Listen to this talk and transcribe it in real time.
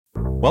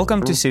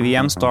Welcome to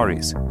CVM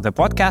Stories, the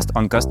podcast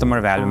on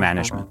customer value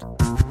management.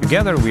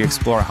 Together, we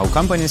explore how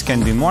companies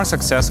can be more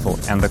successful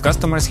and the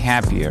customers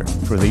happier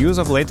through the use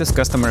of latest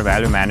customer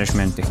value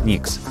management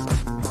techniques.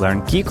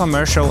 Learn key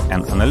commercial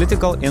and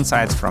analytical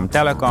insights from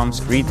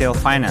telecoms, retail,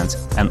 finance,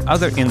 and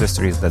other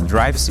industries that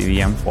drive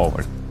CVM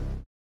forward.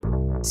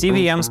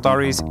 CVM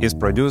Stories is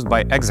produced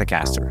by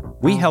Exacaster.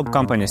 We help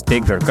companies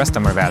take their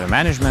customer value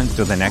management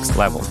to the next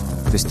level.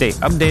 To stay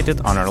updated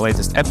on our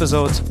latest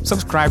episodes,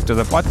 subscribe to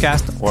the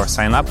podcast or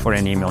sign up for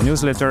an email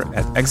newsletter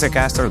at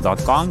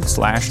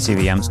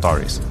exacaster.com/CVM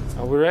Stories.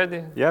 Are we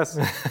ready? Yes,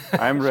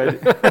 I'm ready.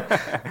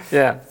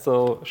 Yeah,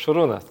 so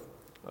Šarūnas,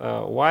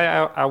 why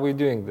are we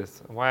doing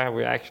this? Why are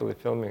we actually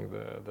filming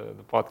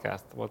the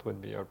podcast? What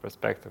would be your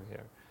perspective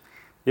here?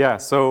 Yeah,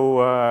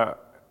 so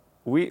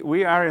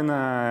we are in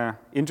an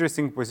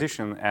interesting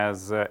position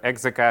as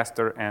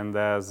Exacaster and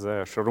as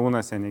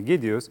Šarūnas and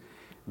Egidijus,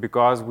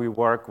 because we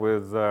work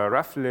with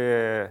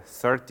roughly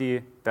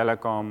 30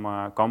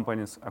 telecom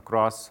companies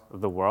across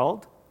the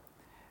world.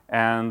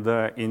 And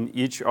in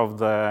each of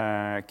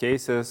the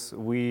cases,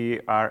 we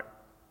are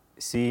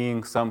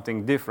seeing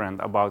something different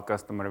about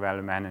customer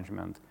value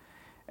management.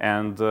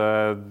 And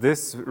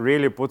this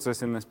really puts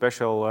us in a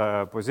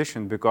special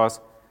position, because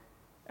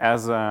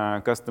as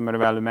a customer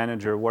value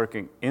manager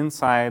working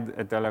inside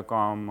a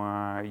telecom,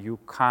 you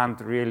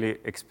can't really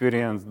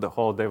experience the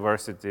whole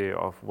diversity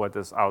of what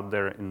is out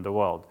there in the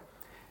world.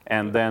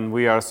 And then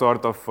we are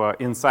sort of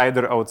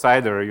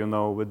insider-outsider,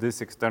 with this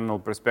external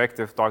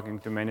perspective, talking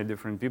to many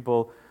different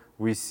people.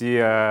 We see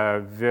a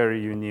very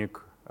unique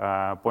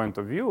point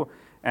of view.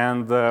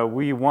 And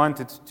we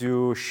wanted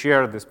to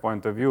share this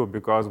point of view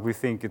because we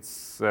think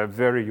it's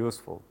very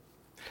useful.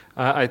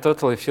 I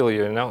totally feel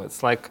you,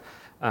 It's like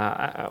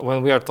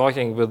when we are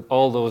talking with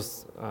all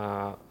those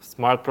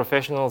smart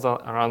professionals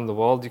around the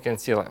world, you can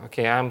see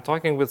okay, I'm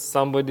talking with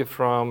somebody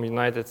from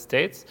United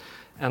States,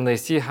 and they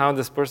see how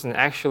this person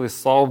actually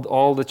solved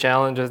all the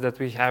challenges that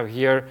we have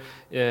here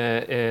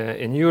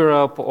in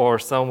Europe or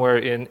somewhere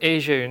in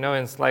Asia,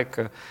 and it's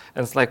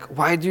like,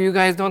 why do you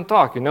guys don't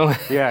talk,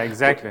 Yeah,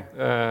 exactly.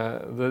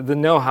 The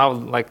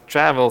know-how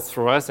travels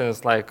through us, and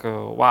it's like,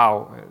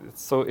 wow,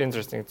 it's so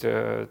interesting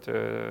to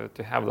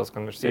have those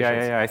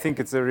conversations. Yeah. I think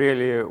it's a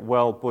really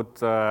well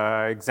put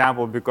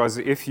example, because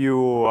if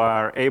you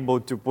are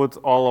able to put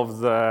all of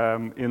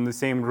them in the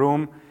same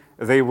room,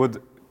 they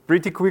would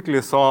pretty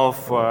quickly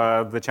solve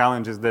the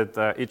challenges that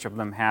each of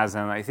them has.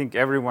 And I think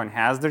everyone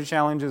has their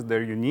challenges,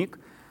 they're unique,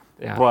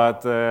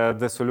 but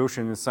the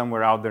solution is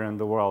somewhere out there in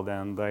the world.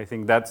 And I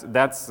think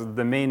that's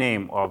the main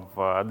aim of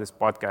this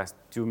podcast,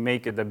 to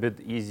make it a bit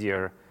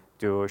easier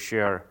to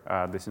share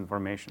this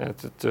information.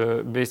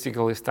 To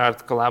basically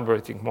start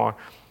collaborating more.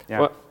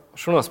 Yeah. Well,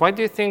 Šarūnas, why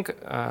do you think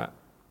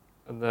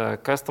the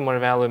customer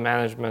value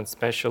management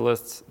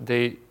specialists,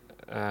 they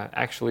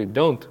actually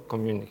don't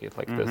communicate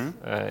like this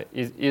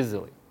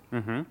easily?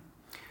 Mm-hmm.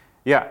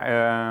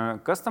 Yeah,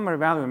 customer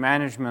value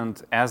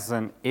management as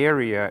an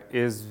area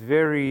is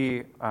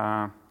very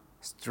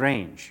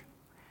strange.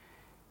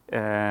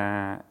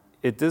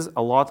 It is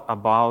a lot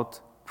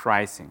about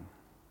pricing,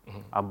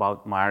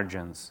 about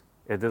margins.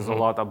 It is a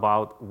lot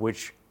about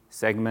which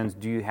segments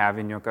do you have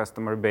in your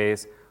customer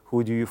base,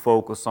 who do you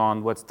focus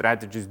on, what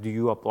strategies do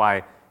you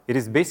apply. It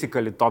is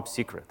basically top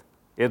secret.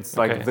 It's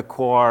like the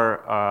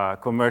core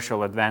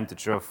commercial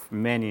advantage of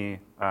many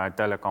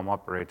telecom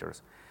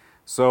operators.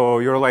 So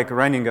you're like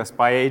running a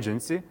spy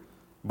agency,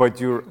 but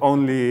you're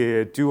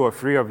only 2 or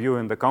 3 of you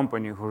in the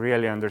company who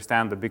really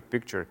understand the big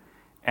picture.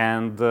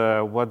 And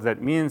what that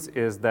means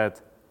is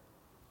that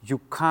you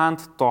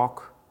can't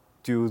talk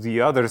to the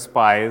other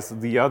spies,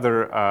 the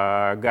other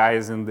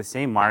guys in the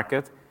same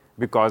market,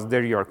 because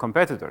they're your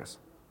competitors.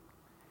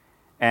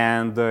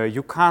 And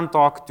you can't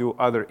talk to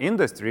other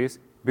industries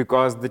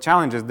because the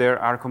challenges there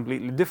are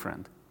completely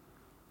different.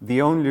 The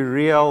only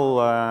real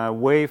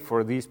way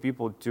for these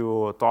people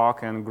to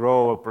talk and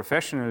grow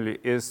professionally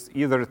is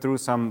either through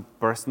some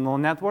personal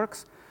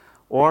networks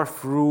or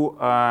through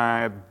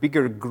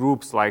bigger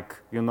groups,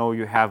 like,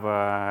 you have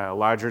a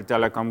larger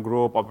telecom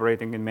group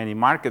operating in many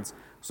markets,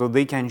 so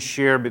they can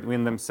share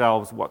between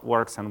themselves what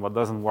works and what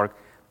doesn't work.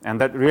 And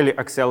that really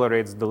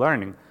accelerates the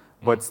learning.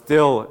 But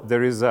still,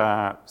 there is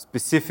a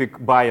specific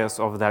bias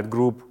of that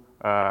group,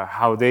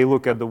 how they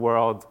look at the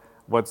world,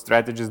 what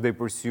strategies they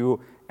pursue,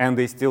 and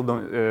they still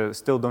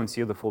don't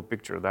see the full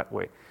picture that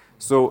way.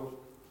 So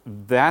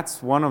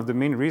that's one of the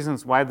main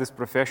reasons why this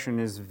profession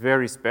is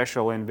very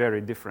special and very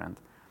different.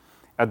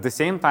 At the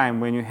same time,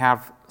 when you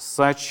have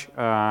such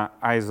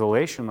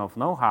isolation of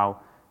know-how,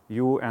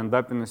 you end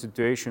up in a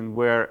situation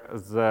where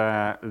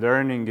the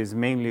learning is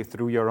mainly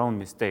through your own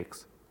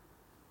mistakes.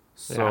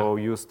 So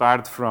you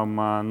start from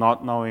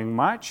not knowing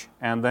much,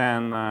 and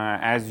then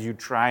as you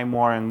try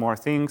more and more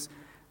things,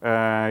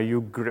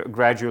 you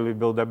gradually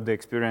build up the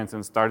experience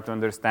and start to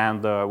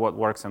understand what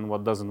works and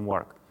what doesn't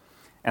work.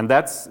 And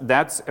that's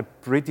a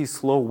pretty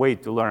slow way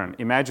to learn.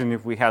 Imagine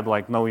if we had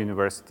no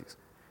universities.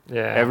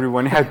 Yeah.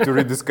 Everyone had to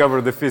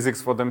rediscover the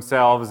physics for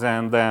themselves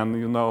and then,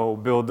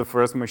 build the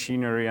first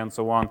machinery and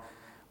so on.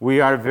 We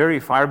are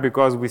very far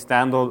because we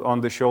stand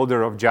on the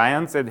shoulder of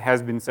giants. It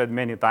has been said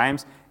many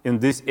times. In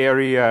this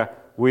area,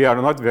 we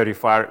are not very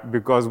far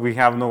because we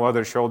have no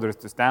other shoulders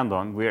to stand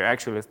on. We are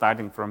actually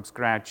starting from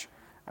scratch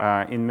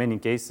in many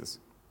cases.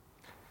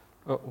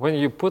 When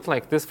you put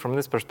like this from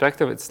this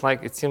perspective, it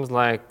seems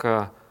like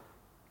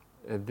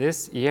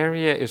this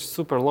area is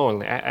super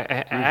lonely.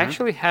 I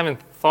actually haven't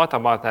thought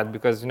about that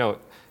because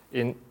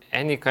in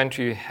any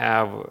country you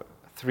have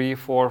 3,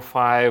 4,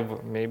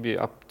 5, maybe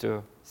up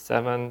to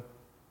 7,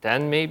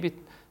 10 maybe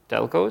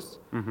telcos,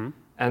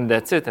 and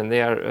that's it. And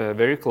they are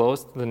very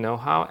close to the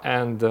know-how.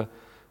 And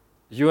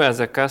you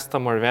as a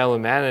customer value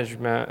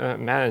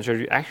manager,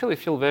 you actually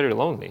feel very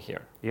lonely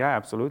here. Yeah,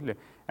 absolutely.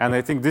 And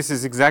I think this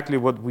is exactly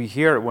what we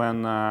hear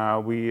when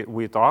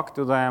we talk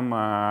to them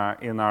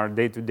in our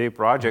day-to-day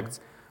projects.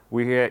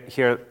 We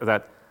hear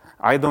that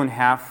I don't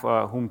have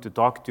whom to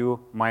talk to,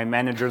 my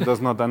manager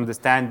does not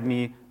understand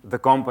me, the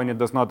company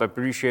does not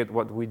appreciate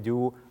what we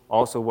do.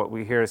 Also what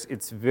we hear is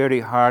it's very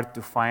hard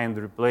to find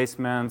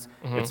replacements,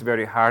 it's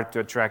very hard to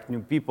attract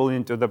new people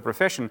into the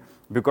profession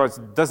because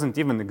it doesn't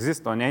even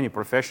exist on any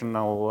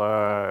professional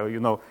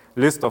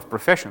list of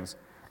professions.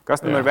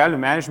 Customer value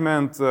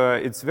management,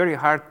 it's very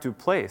hard to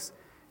place.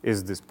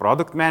 Is this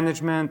product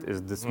management?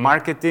 Is this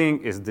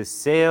marketing? Is this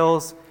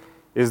sales?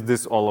 Is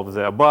this all of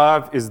the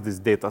above? Is this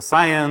data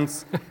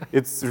science?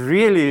 It's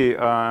really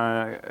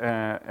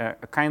a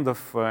kind of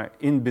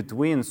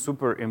in-between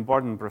super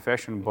important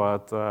profession,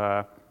 but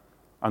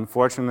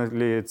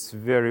unfortunately it's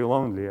very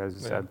lonely, as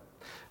you said.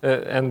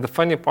 And the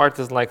funny part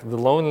is like the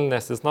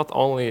loneliness is not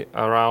only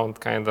around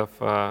kind of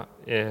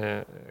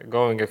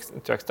going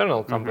to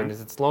external companies,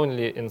 it's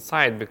lonely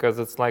inside because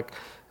it's like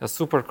a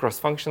super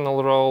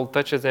cross-functional role,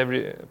 touches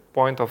every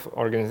point of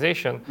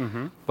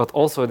organization, but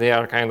also they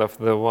are kind of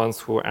the ones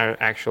who are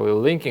actually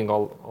linking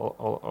all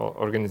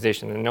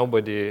organization and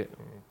nobody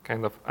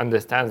kind of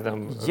understands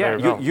them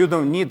very well. You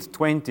don't need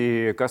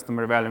 20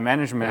 customer value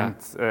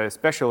management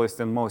specialists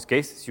in most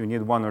cases. You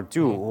need 1 or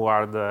 2 who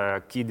are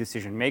the key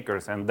decision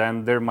makers, and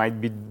then there might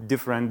be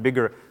different,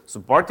 bigger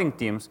supporting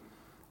teams,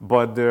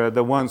 but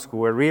the ones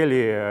who are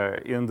really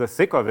in the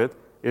thick of it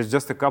is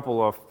just a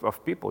couple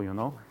of people,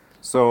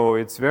 So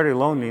it's very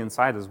lonely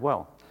inside as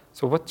well.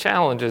 So what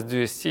challenges do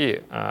you see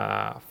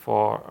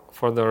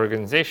for the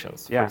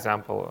organizations, for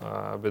example,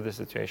 with this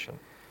situation?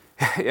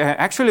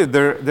 Actually,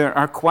 there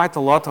are quite a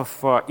lot of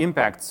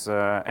impacts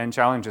and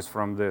challenges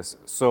from this.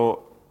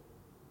 So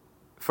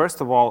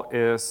first of all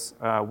is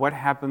what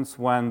happens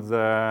when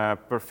the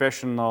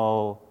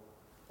professional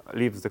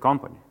leaves the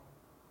company.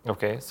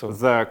 Okay, so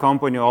the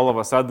company all of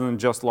a sudden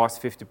just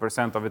lost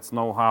 50% of its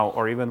know-how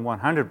or even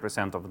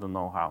 100% of the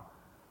know-how.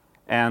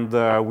 And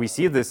we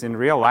see this in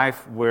real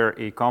life where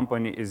a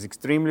company is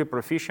extremely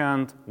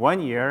proficient 1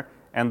 year,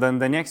 and then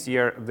the next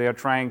year they are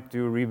trying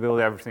to rebuild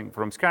everything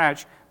from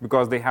scratch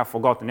because they have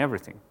forgotten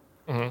everything.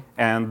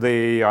 And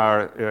they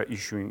are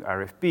issuing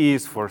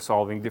RFPs for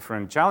solving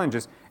different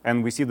challenges.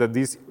 And we see that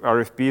these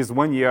RFPs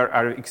 1 year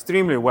are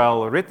extremely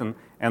well written,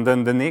 and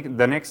then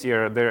the next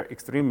year they're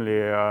extremely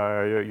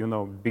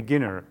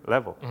beginner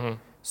level.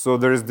 So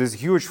there's this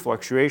huge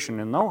fluctuation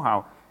in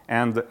know-how.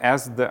 And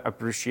as the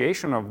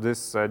appreciation of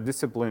this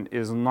discipline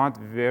is not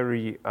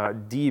very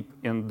deep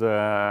in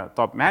the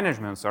top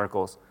management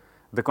circles,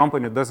 the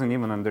company doesn't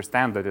even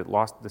understand that it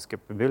lost this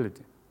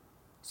capability.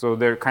 So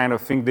they kind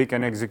of think they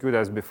can execute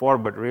as before,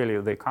 but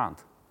really they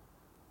can't.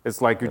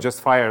 It's like you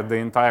just fired the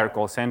entire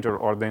call center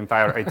or the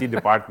entire IT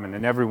department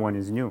and everyone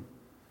is new.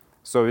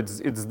 So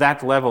it's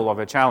that level of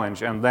a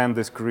challenge, and then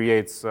this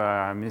creates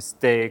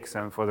mistakes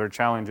and further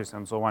challenges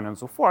and so on and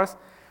so forth.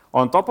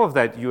 On top of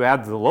that, you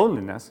add the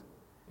loneliness,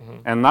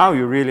 and now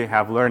you really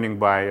have learning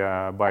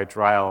by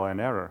trial and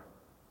error.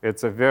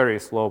 It's a very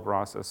slow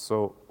process.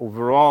 So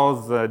overall,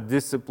 the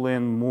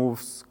discipline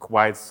moves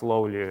quite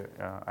slowly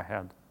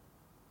ahead.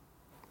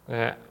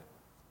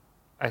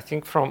 I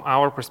think from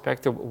our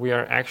perspective, we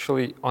are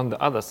actually on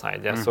the other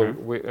side. So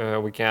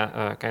we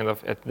can kind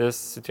of at this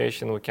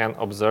situation, we can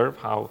observe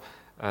how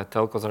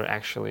telcos are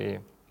actually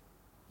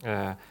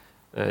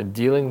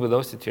dealing with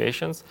those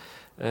situations.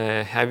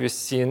 Have you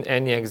seen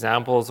any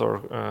examples or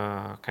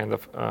kind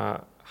of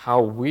how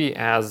we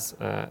as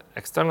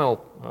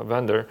external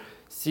vendor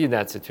see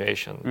that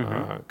situation,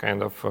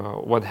 kind of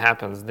what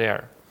happens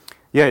there?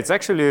 Yeah, it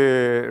actually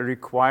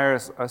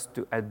requires us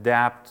to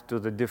adapt to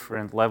the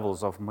different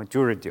levels of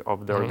maturity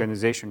of the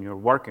organization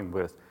you're working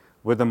with.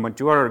 With a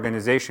mature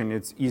organization,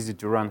 it's easy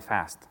to run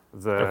fast.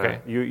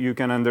 You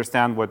can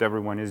understand what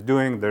everyone is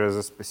doing. There is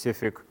a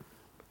specific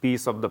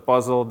piece of the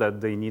puzzle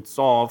that they need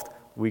solved.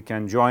 We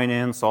can join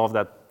in, solve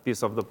that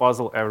piece of the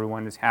puzzle.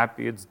 Everyone is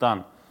happy, it's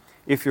done.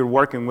 If you're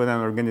working with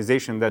an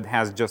organization that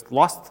has just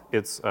lost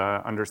its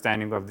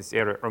understanding of this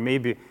area, or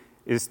maybe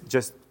is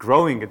just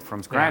growing it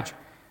from scratch,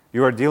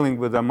 you are dealing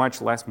with a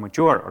much less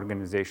mature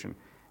organization.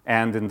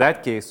 And in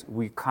that case,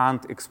 we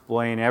can't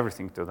explain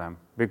everything to them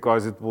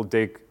because it will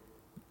take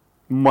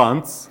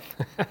months.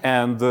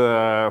 And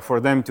for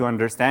them to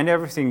understand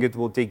everything, it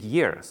will take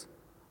years.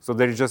 So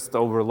they're just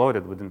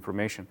overloaded with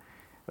information.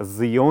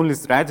 The only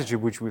strategy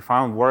which we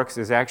found works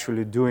is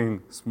actually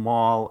doing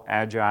small,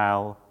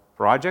 agile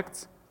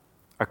projects,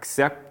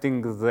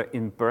 accepting the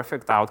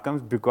imperfect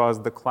outcomes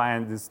because the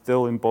client is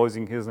still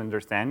imposing his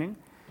understanding.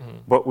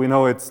 But we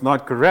know it's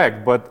not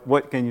correct, but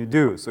what can you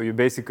do? So you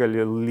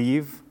basically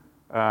leave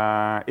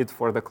it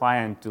for the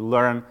client to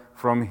learn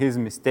from his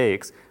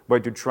mistakes,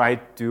 but you try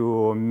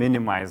to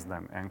minimize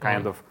them and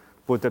kind of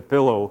put a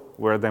pillow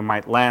where they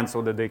might land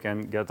so that they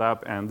can get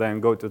up and then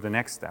go to the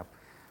next step.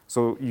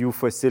 So you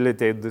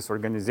facilitate this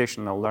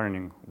organizational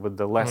learning with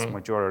the less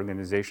mature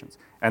organizations.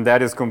 And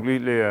that is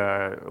completely,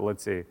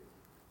 let's say,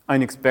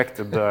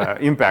 unexpected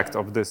impact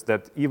of this,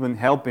 that even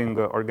helping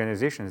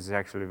organizations is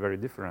actually very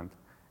different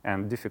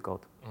and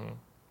difficult.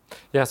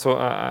 Yeah, so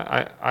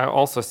I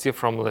also see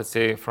from, let's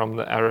say, from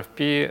the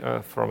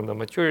RFP, from the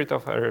maturity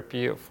of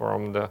RFP,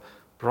 from the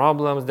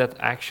problems that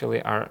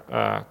actually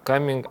are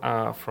coming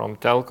from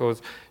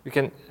telcos, you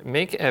can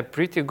make a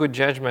pretty good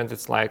judgment.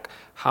 It's like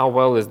how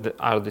well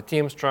are the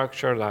team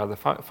structured, are the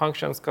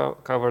functions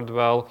covered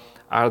well,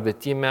 are the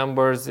team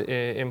members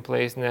in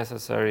place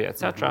necessary,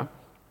 etc.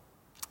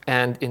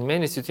 And in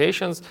many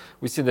situations,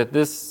 we see that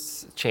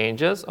this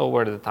changes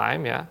over the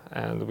time, yeah,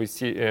 and we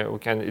see we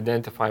can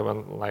identify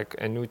when like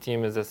a new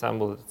team is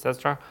assembled,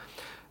 etc.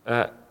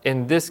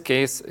 In this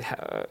case,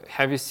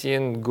 have you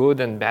seen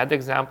good and bad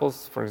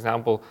examples? For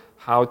example,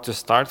 how to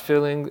start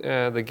filling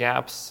the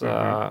gaps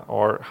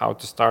or how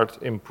to start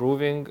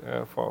improving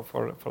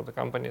for the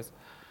companies?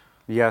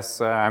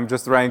 Yes, I'm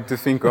just trying to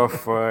think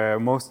of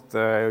most,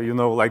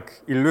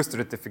 like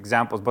illustrative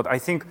examples. But I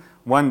think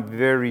one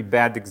very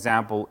bad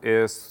example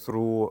is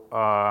through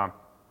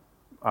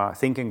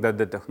thinking that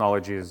the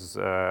technology is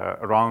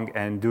wrong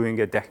and doing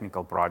a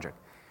technical project.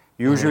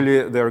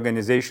 Usually, the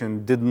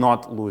organization did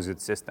not lose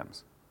its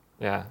systems.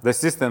 Yeah. The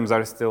systems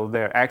are still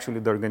there. Actually,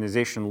 the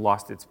organization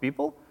lost its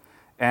people,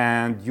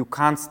 and you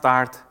can't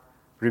start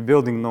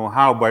rebuilding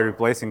know-how by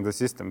replacing the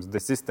systems. The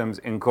systems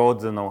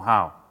encode the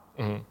know-how.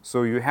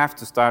 So you have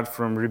to start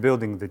from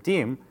rebuilding the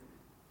team,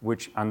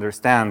 which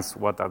understands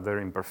what are their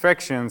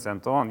imperfections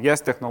and so on. Yes,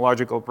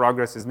 technological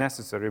progress is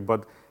necessary,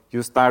 but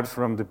you start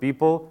from the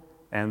people,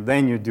 and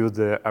then you do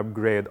the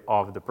upgrade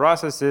of the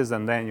processes,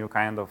 and then you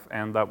kind of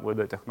end up with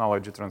a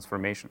technology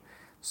transformation.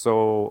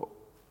 So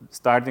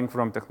starting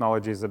from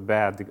technology is a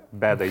bad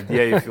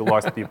idea if you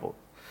lost people.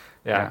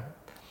 Yeah.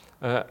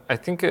 I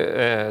think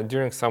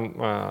during some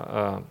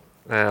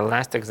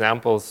last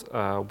examples,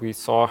 we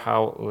saw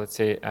how, let's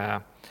say,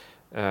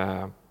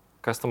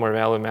 customer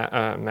value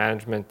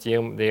management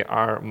team, they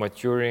are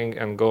maturing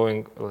and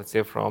going, let's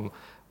say, from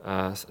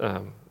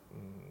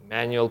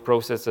manual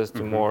processes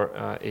to more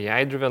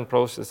AI-driven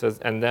processes,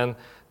 and then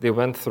they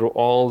went through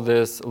all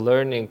this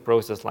learning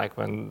process. Like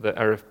when the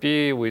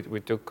RFP, we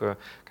took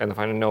kind of,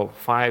 I don't know,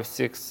 5,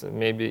 6,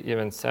 maybe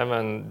even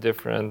 7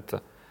 different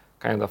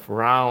kind of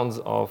rounds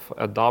of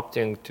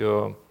adopting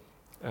to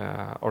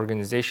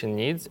organization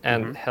needs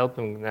and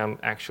helping them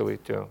actually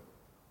to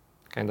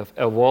kind of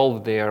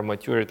evolve their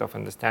maturity of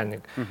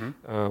understanding.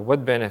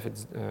 What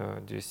benefits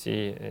do you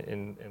see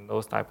in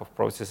those type of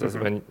processes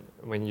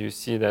when you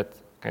see that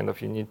kind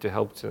of you need to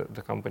help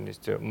the companies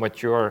to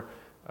mature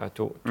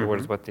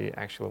towards what they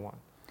actually want?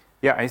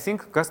 Yeah, I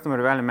think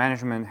customer value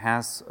management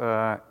has,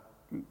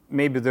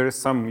 maybe there is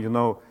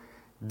some,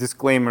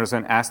 disclaimers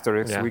and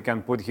asterisks we can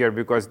put here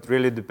because it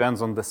really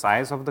depends on the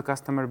size of the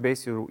customer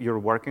base you're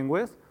working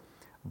with.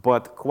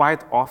 But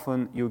quite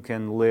often you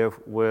can live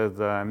with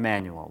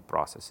manual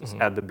processes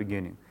at the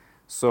beginning.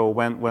 So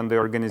when the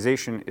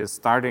organization is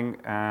starting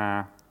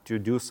to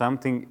do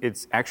something,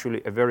 it's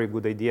actually a very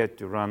good idea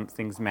to run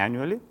things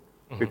manually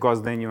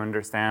because then you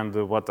understand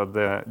what are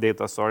the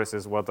data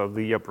sources, what are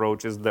the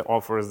approaches, the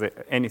offers,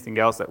 anything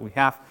else that we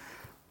have.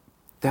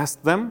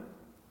 Test them,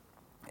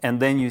 and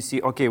then you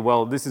see, okay,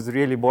 well, this is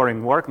really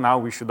boring work. Now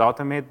we should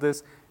automate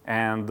this.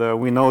 And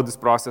we know this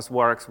process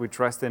works, we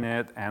trust in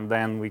it, and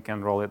then we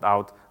can roll it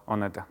out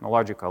on a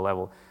technological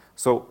level.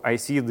 So I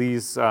see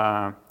these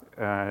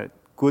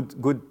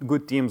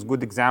good teams,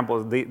 good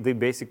examples, they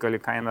basically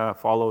kind of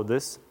follow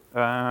this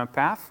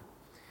path,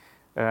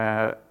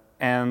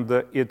 and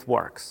it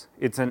works.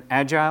 It's an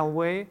agile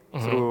way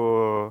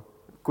through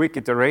quick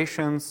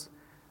iterations,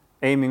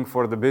 aiming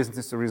for the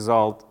business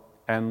result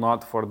and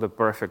not for the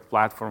perfect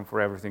platform for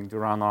everything to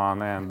run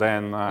on, and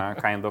then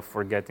kind of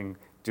forgetting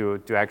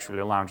to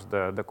actually launch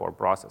the core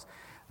process.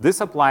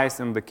 This applies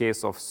in the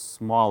case of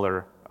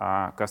smaller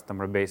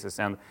customer bases.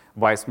 And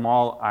by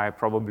small, I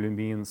probably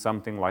mean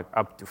something like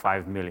up to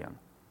 5 million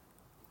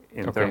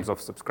in terms of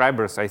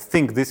subscribers. I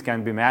think this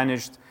can be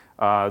managed.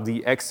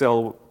 The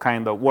Excel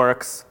kind of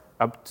works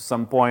up to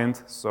some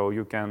point. So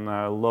you can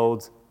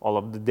load all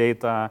of the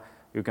data.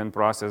 You can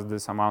process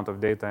this amount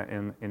of data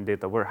in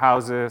data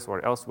warehouses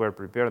or elsewhere,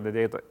 prepare the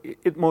data.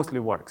 It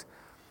mostly works.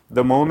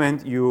 The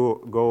moment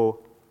you go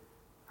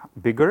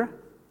bigger,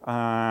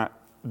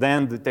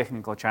 then the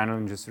technical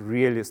challenges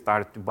really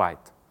start to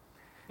bite.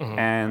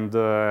 And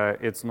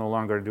it's no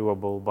longer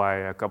doable by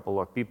a couple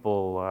of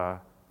people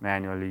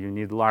manually. You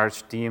need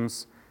large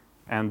teams,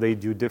 and they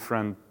do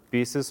different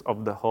pieces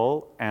of the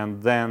whole,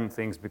 and then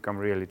things become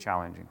really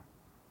challenging.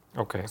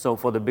 Okay. So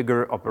for the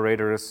bigger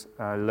operators,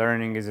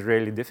 learning is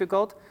really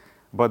difficult,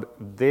 but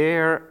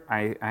there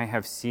I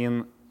have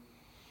seen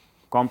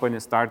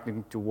companies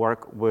starting to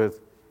work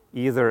with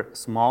either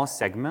small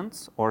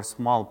segments or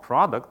small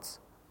products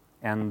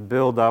and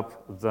build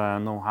up the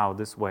know-how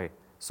this way.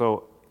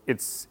 So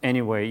it's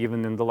anyway,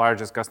 even in the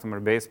largest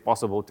customer base,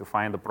 possible to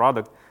find a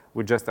product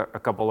with just a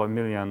couple of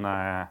million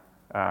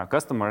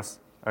customers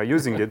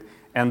using it,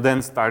 and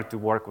then start to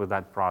work with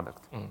that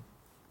product.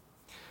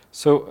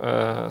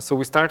 So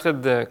we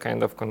started the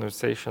kind of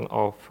conversation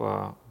of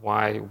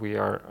why we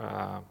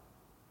are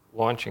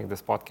launching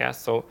this podcast.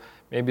 So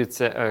maybe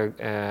it's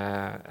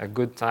a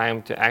good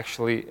time to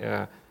actually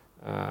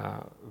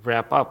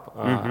wrap up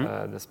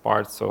this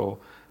part. So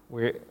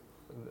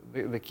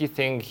the key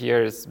thing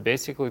here is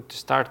basically to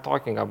start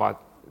talking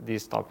about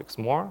these topics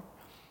more.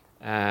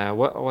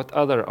 What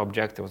other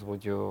objectives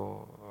would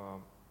you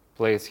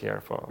place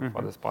here for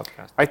this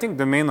podcast? I think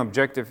the main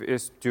objective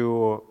is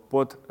to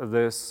put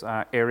this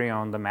area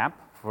on the map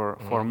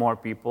for more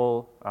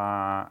people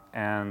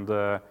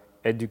and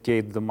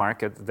educate the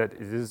market that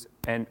it is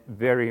a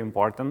very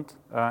important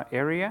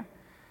area.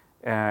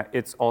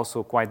 It's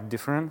also quite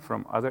different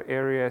from other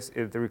areas.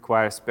 It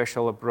requires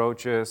special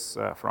approaches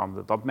from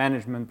the top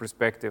management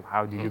perspective.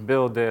 How do you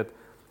build it?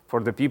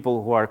 For the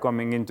people who are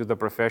coming into the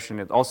profession,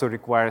 it also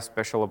requires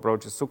special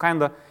approaches. So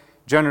kind of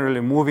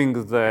generally moving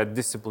the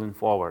discipline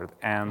forward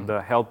and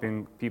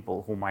helping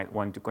people who might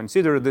want to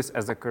consider this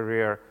as a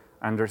career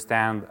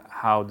understand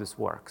how this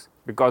works.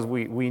 Because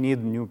we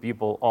need new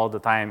people all the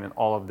time in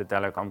all of the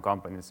telecom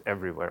companies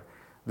everywhere.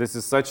 This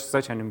is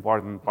such an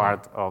important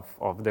part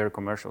of their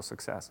commercial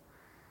success.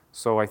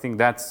 So I think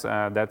that's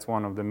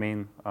one of the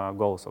main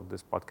goals of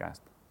this podcast.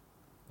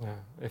 Yeah.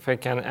 If I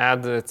can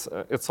add,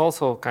 it's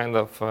also kind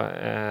of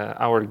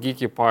our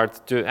geeky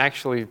part to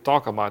actually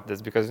talk about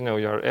this, because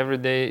you're every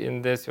day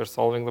in this, you're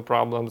solving the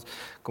problems,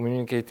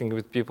 communicating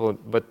with people,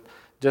 but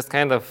just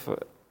kind of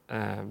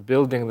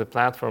building the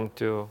platform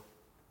to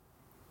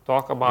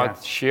talk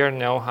about, share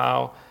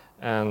know-how,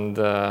 and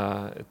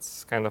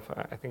it's kind of,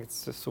 I think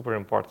it's super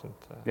important.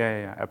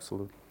 Yeah,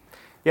 absolutely.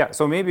 Yeah,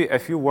 so maybe a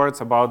few words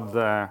about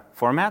the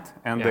format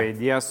and the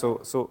idea.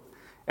 So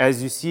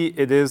as you see,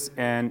 it is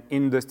an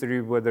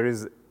industry where there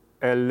is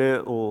a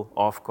little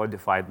of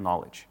codified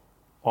knowledge.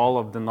 All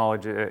of the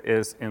knowledge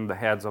is in the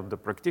heads of the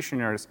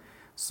practitioners.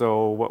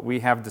 So what we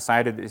have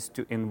decided is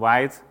to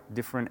invite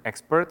different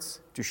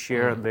experts to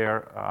share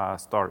their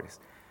stories.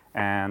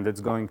 And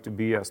it's going to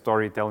be a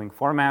storytelling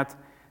format.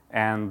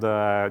 And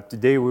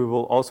today we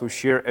will also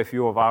share a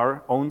few of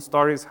our own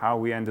stories, how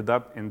we ended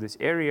up in this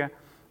area.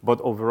 But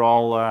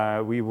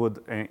overall, we would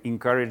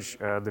encourage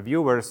the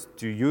viewers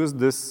to use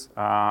this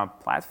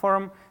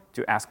platform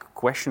to ask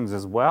questions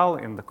as well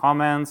in the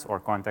comments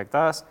or contact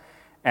us.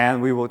 And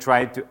we will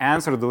try to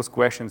answer those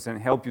questions and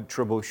help you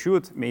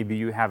troubleshoot. Maybe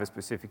you have a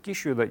specific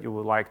issue that you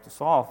would like to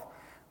solve.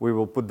 We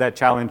will put that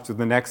challenge to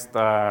the next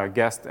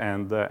guest,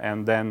 and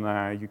then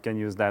you can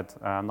use that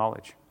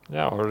knowledge.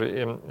 Yeah, or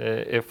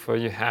if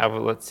you have,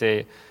 let's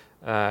say,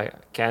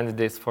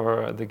 candidates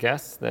for the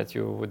guests that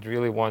you would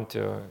really want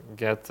to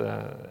get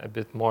a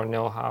bit more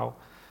know-how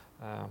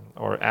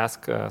or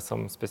ask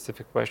some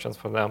specific questions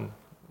for them,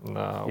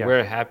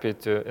 we're happy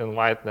to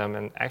invite them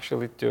and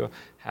actually to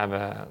have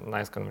a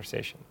nice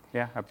conversation.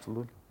 Yeah,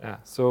 absolutely. Yeah.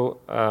 So,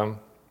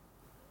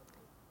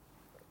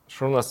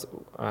 Šarūnas,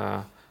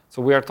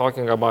 so we are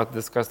talking about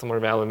this customer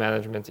value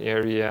management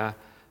area.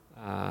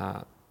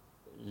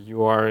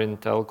 You are in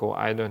telco,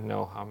 I don't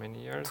know how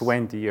many years?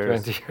 20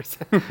 years. 20 years.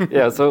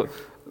 Yeah, so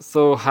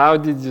how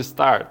did you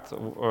start?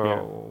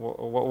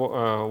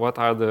 What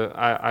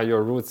are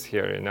your roots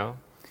here,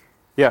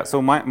 Yeah,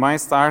 so my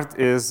start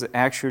is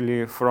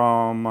actually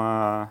from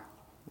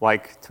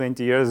like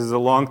 20 years is a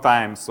long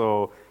time.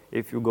 So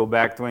if you go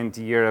back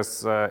 20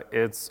 years,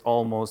 it's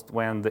almost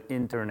when the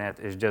internet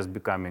is just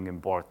becoming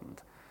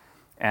important.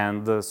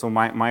 And so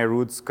my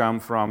roots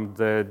come from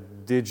the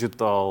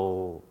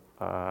digital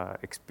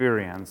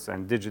experience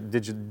and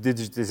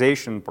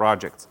digitization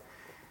projects.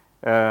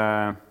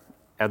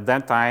 At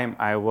that time,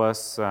 I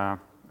was a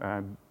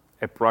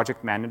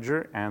project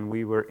manager, and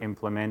we were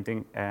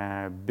implementing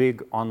a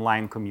big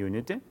online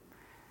community.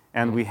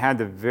 And we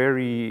had a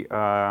very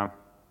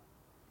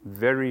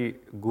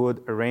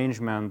good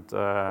arrangement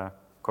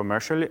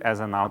commercially as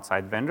an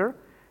outside vendor,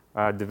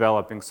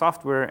 developing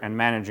software and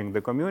managing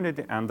the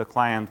community. And the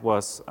client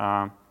was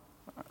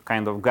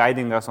kind of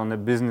guiding us on a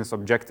business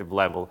objective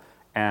level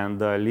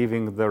and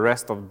leaving the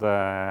rest of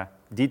the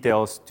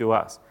details to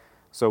us.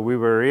 So we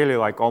were really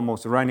like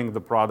almost running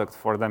the product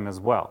for them as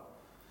well.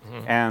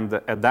 And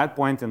at that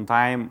point in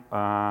time,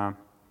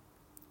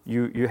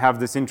 you have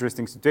this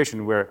interesting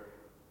situation where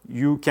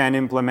you can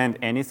implement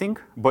anything,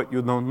 but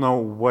you don't know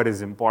what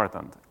is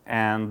important.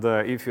 And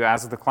if you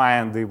ask the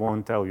client, they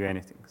won't tell you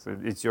anything. So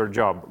it's your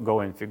job,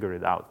 go and figure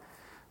it out.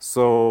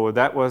 So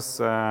that was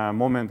a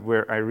moment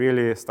where I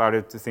really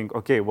started to think,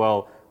 okay,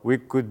 well, we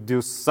could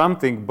do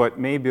something, but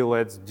maybe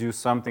let's do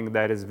something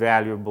that is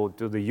valuable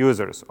to the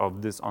users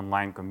of this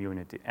online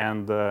community.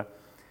 And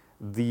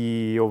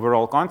the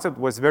overall concept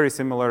was very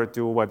similar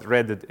to what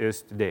Reddit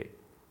is today.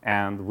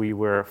 And we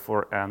were,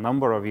 for a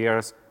number of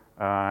years,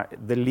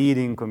 the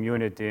leading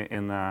community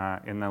in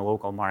a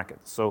local market.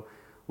 So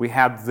we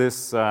had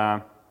this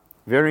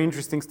very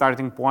interesting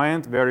starting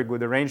point, very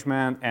good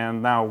arrangement,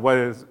 and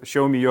now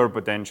show me your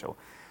potential.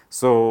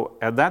 So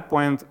at that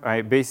point,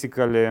 I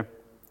basically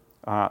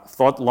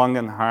thought long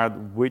and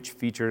hard which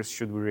features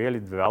should we really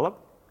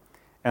develop.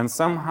 And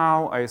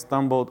somehow I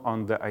stumbled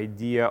on the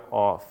idea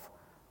of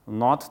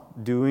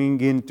not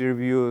doing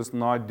interviews,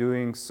 not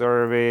doing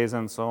surveys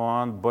and so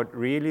on, but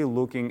really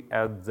looking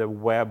at the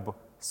web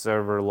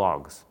server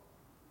logs.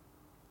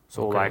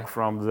 So like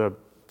from the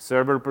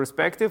server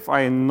perspective,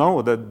 I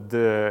know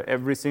that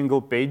every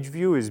single page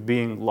view is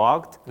being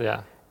logged.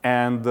 Yeah.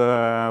 And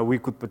we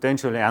could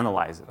potentially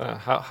analyze it.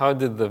 How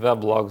did the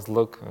web logs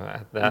look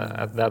at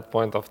that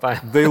point of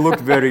time? They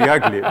looked very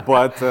ugly,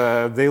 but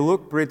they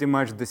look pretty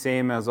much the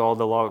same as all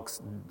the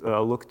logs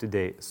look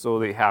today. So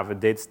they have a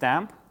date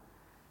stamp,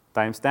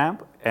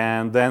 timestamp,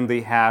 and then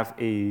they have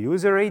a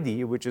user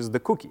ID, which is the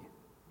cookie.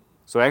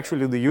 So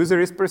actually the user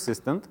is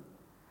persistent,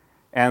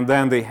 and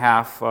then they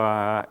have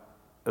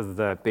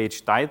the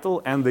page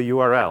title and the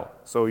URL.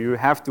 So you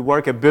have to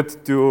work a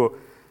bit to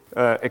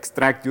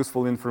extract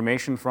useful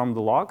information from the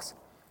logs,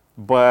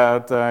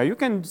 but you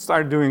can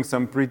start doing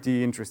some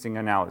pretty interesting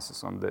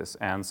analysis on this.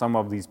 And some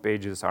of these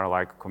pages are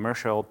like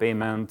commercial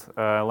payment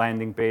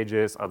landing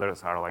pages,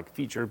 others are like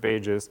feature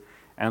pages,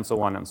 and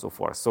so on and so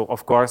forth. So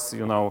of course,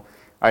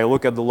 I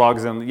look at the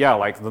logs and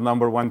like the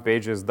number one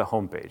page is the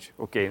home page.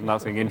 Okay,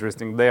 nothing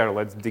interesting there,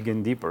 let's dig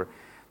in deeper.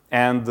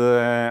 And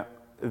the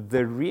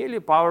really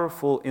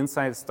powerful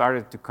insights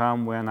started to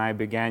come when I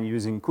began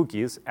using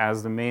cookies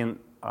as the main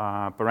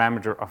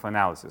parameter of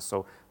analysis.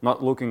 So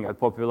not looking at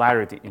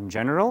popularity in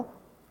general,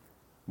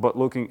 but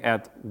looking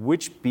at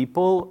which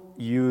people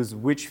use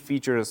which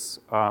features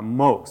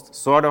most,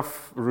 sort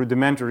of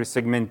rudimentary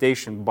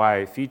segmentation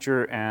by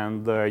feature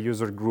and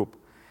user group.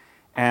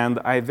 And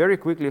I very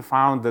quickly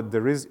found that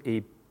there is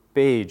a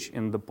page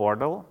in the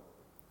portal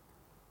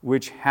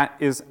which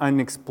is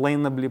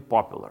unexplainably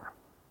popular.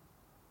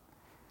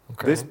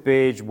 Okay. This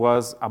page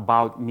was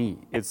about me.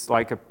 It's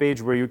like a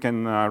page where you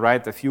can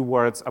write a few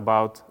words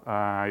about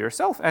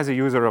yourself as a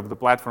user of the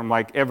platform,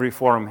 like every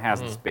forum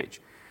has this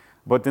page.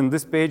 But in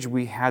this page,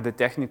 we had a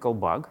technical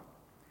bug,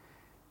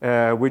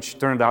 which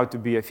turned out to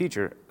be a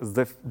feature.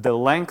 The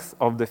length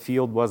of the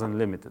field was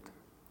unlimited.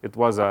 It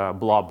was a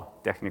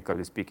blob,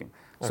 technically speaking.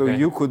 So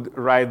you could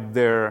write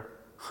there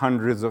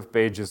hundreds of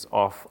pages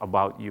of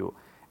about you.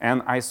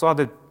 And I saw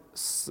that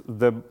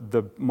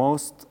the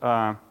most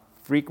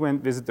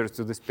frequent visitors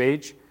to this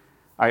page,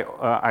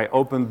 I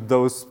opened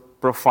those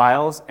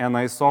profiles and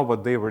I saw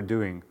what they were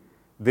doing.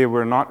 They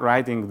were not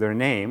writing their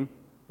name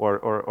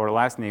or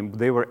last name,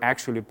 they were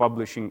actually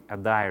publishing a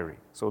diary.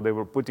 So they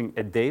were putting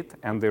a date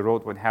and they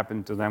wrote what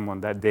happened to them on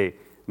that day.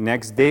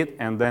 Next date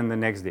and then the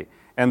next day.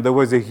 And there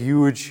was a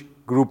huge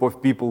group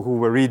of people who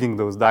were reading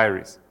those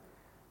diaries.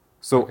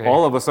 So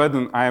all of a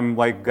sudden I'm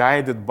like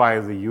guided by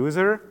the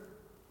user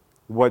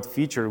what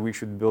feature we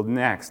should build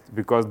next,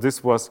 because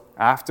this was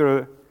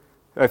after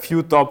a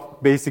few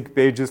top basic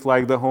pages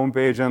like the home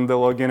page and the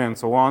login and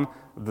so on,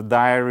 the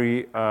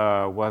diary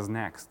was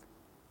next.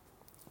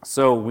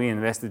 So we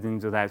invested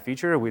into that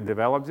feature, we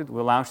developed it,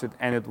 we launched it,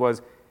 and it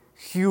was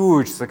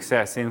huge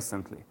success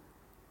instantly.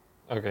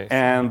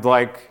 And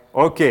like,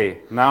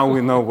 now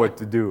we know what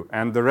to do.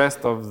 And the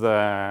rest of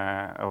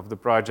the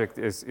project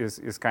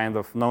is kind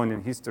of known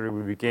in history.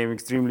 We became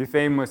extremely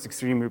famous,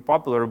 extremely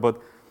popular,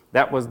 but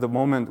that was the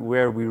moment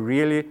where we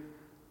really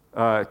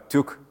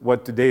took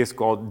what today is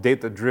called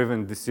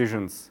data-driven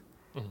decisions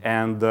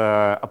and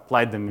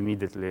applied them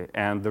immediately,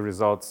 and the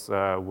results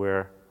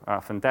were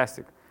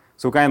fantastic.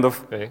 So kind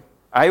of,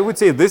 I would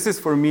say this is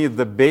for me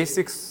the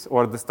basics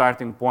or the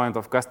starting point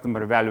of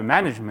customer value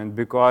management,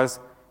 because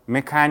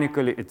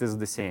mechanically it is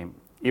the same.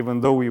 Even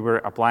though we were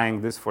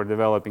applying this for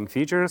developing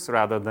features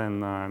rather than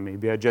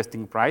maybe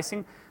adjusting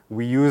pricing,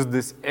 we use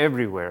this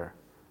everywhere.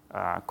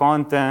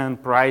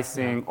 Content,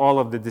 pricing, all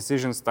of the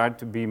decisions start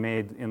to be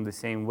made in the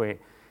same way.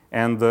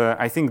 And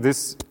I think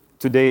this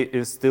today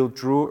is still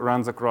true,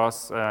 runs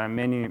across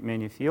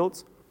many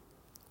fields.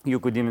 You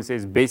could even say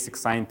it's basic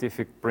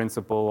scientific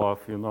principle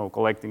of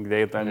collecting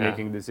data and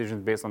making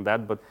decisions based on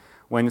that. But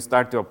when you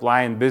start to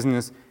apply in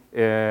business,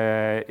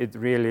 it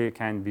really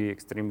can be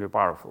extremely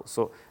powerful.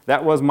 So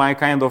that was my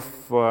kind of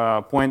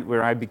point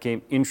where I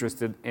became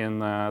interested in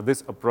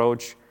this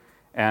approach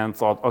and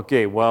thought,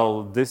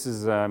 well, this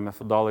is a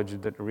methodology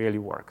that really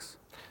works.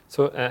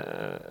 So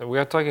we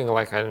are talking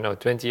like,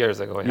 20 years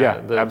ago.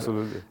 Yeah,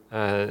 absolutely.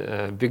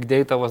 Big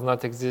data was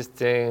not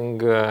existing,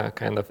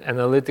 kind of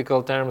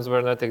analytical terms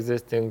were not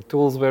existing,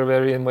 tools were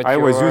very immature. I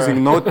was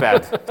using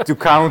Notepad to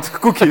count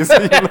cookies,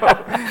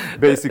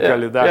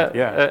 basically that,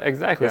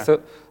 exactly. Yeah.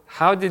 So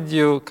how did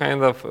you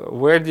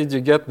where did you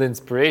get the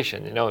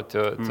inspiration,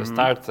 to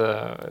start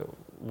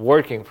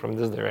working from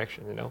this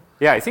direction, you know?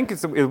 Yeah, I think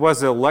it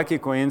was a lucky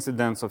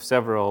coincidence of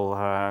several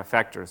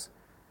factors.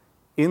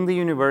 In the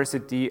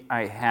university,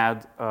 I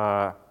had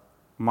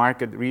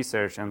market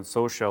research and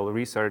social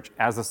research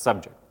as a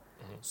subject.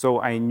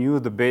 So I knew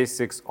the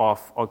basics of,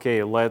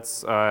 okay,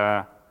 let's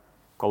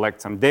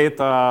collect some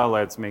data,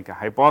 let's make a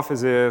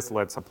hypothesis,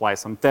 let's apply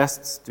some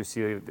tests to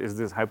see is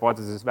this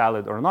hypothesis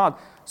valid or not.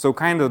 So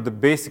kind of the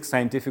basic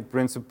scientific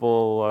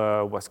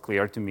principle was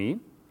clear to me.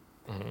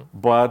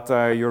 But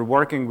you're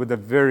working with a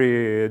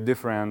very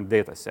different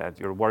data set.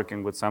 You're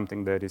working with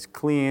something that is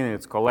clean,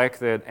 it's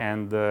collected,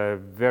 and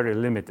very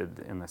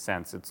limited in a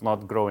sense. It's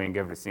not growing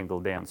every single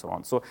day and so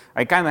on. So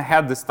I kind of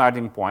had the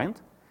starting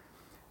point.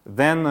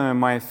 Then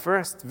my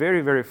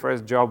very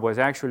first job was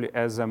actually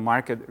as a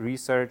market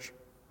research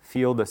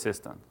field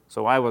assistant.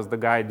 So I was the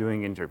guy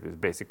doing interviews,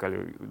 basically.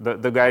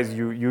 The guys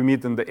you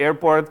meet in the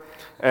airport,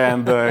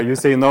 and you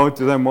say no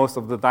to them most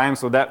of the time.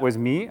 So that was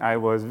me. I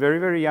was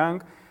very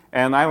young.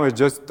 And I was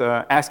just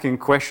asking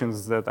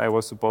questions that I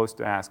was supposed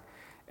to ask.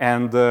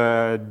 And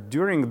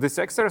during this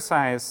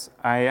exercise,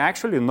 I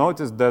actually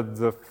noticed that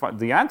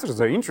the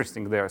answers are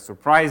interesting. They are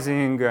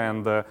surprising.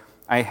 And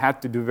I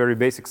had to do very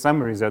basic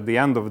summaries at the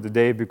end of the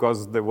day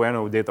because there were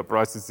no data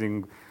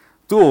processing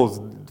tools.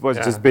 It was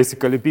just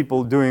basically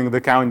people doing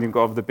the counting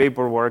of the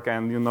paperwork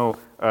and,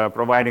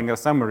 providing a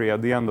summary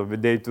at the end of the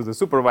day to the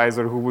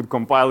supervisor who would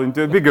compile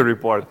into a bigger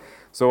report.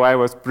 So I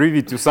was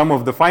privy to some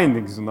of the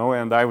findings,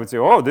 and I would say,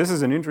 oh, this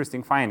is an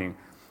interesting finding.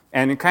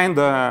 And it kind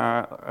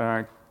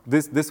of,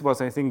 this was,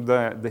 I think,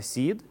 the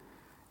seed.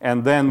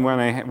 And then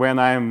when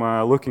I'm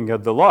looking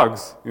at the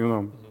logs,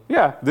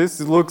 yeah, this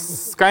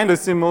looks kind of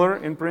similar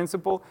in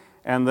principle.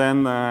 And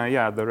then,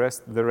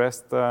 the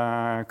rest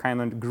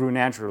kind of grew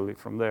naturally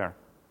from there.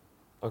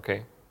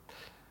 Okay.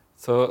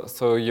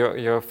 So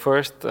your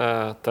first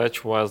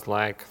touch was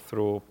like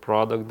through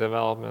product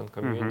development,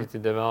 community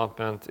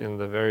development in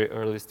the very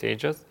early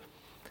stages.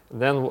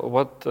 Then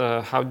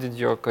how did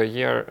your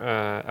career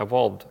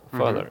evolve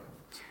further?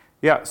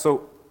 Yeah,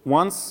 so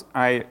once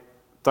I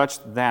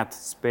touched that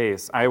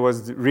space, I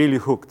was really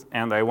hooked,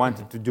 and I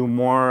wanted to do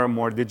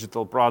more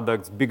digital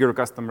products, bigger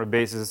customer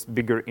bases,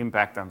 bigger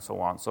impact, and so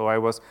on. So I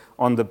was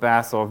on the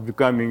path of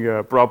becoming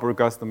a proper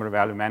customer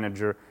value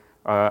manager,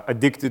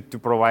 addicted to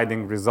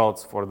providing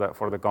results for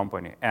the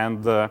company.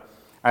 And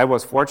I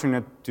was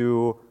fortunate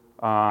to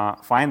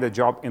find a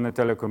job in a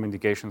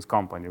telecommunications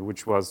company,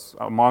 which was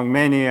among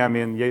many. I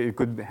mean, it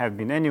could have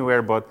been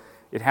anywhere, but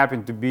it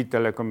happened to be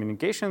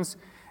telecommunications.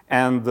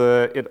 And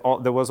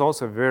there was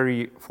also a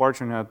very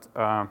fortunate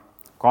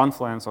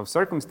confluence of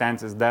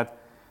circumstances that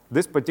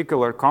this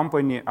particular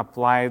company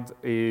applied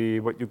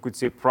what you could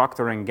say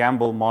Procter &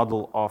 Gamble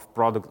model of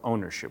product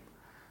ownership.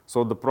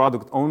 So the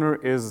product owner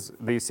is,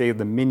 they say,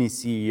 the mini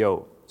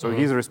CEO. So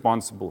he's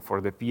responsible for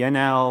the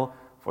P&L,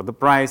 for the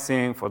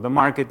pricing, for the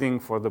marketing,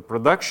 for the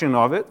production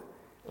of it.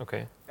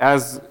 Okay.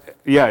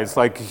 It's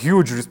like a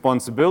huge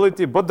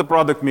responsibility, but the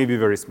product may be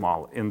very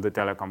small in the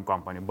telecom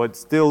company, but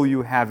still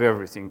you have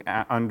everything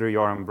under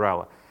your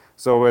umbrella.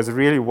 So I was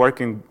really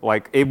working,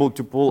 able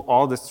to pull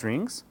all the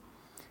strings,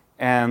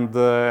 and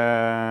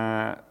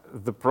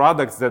the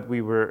products that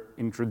we were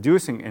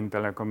introducing in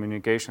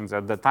telecommunications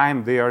at the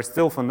time, they are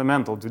still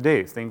fundamental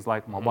today. Things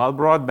like mobile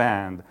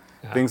broadband,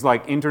 things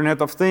like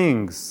Internet of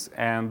Things,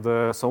 and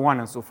so on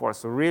and so forth.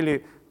 So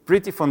really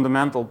pretty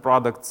fundamental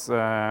products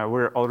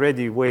were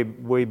already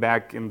way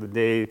back in the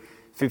day,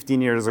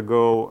 15 years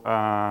ago,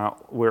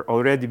 were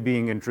already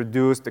being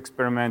introduced,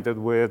 experimented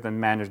with,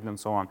 and managed, and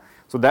so on.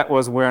 So that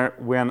was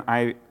when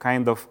I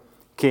kind of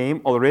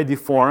came already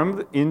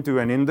formed into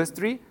an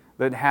industry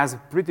that has a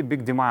pretty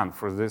big demand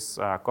for this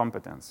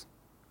competence.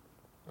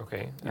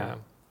 Okay. Yeah.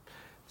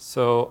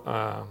 So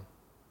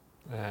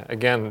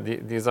again,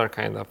 these are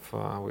kind of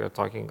we are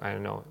talking, I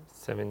don't know,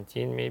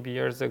 17 maybe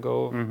years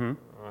ago,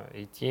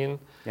 18.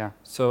 Yeah.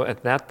 So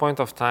at that point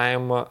of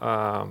time,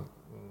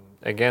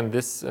 again,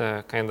 this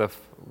kind of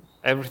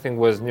everything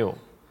was new.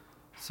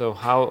 So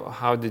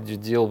how did you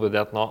deal with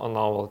that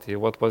novelty?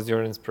 What was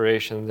your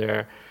inspiration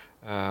there?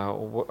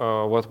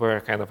 What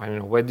were kind of,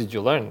 where did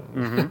you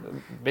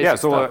learn? Yeah,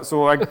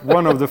 so like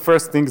one of the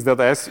first things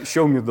that I asked,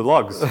 show me the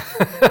logs.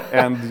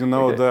 And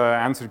the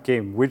answer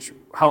came,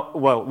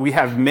 well, we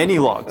have many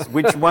logs.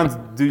 Which ones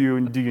do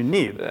you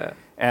need? Yeah.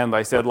 And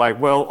I said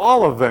well,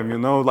 all of them,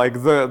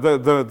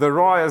 the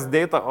rawest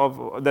data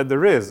that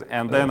there is.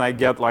 And then I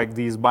get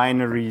these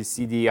binary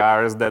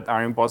CDRs that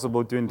are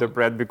impossible to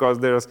interpret because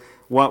there's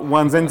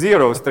ones and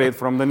zeros straight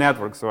from the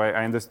network. So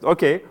I understood,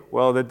 okay,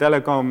 well, the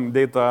telecom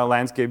data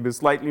landscape is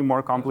slightly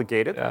more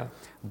complicated,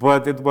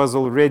 but it was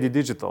already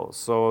digital.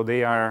 So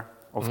they are,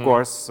 of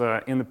course,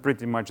 in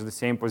pretty much the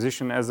same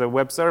position as a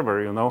web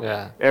server,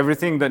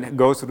 Everything that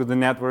goes through the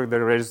network,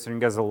 they're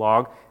registering as a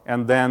log,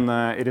 and then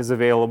it is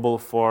available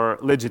for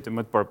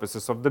legitimate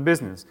purposes of the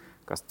business.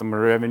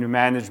 Customer revenue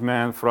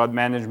management, fraud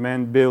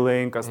management,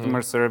 billing,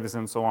 customer service,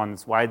 and so on.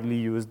 It's widely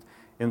used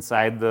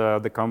inside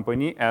the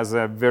company as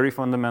a very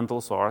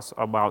fundamental source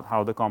about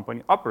how the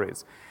company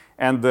operates.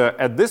 And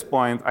at this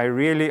point, I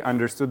really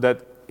understood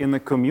that in a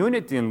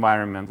community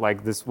environment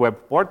like this web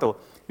portal,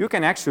 you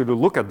can actually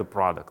look at the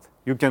product.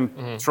 You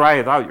can try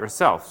it out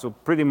yourself. So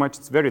pretty much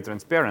it's very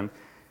transparent.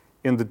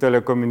 In the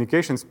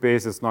telecommunication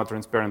space, it's not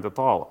transparent at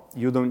all.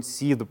 You don't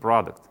see the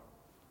product.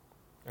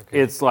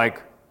 Okay. It's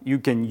like you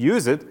can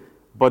use it,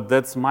 but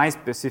that's my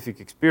specific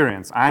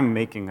experience. I'm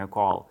making a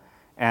call.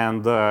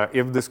 And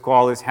if this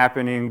call is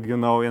happening,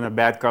 in a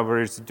bad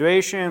coverage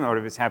situation, or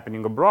if it's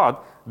happening abroad,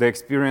 the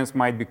experience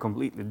might be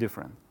completely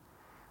different.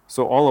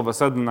 So all of a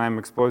sudden, I'm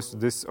exposed to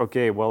this,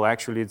 okay, well,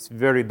 actually, it's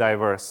very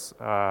diverse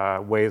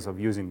ways of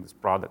using this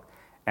product.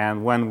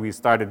 And when we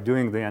started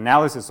doing the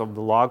analysis of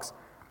the logs,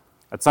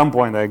 at some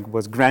point, I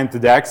was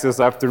granted access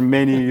after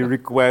many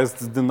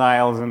requests,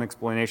 denials, and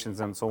explanations,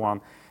 and so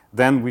on.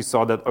 Then we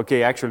saw that,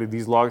 okay, actually,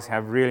 these logs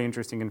have really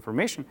interesting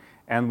information,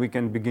 and we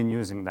can begin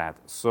using that.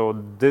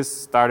 So this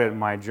started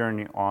my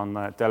journey on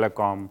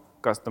telecom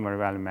customer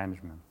value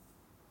management.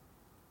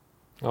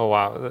 Oh,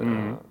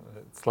 wow.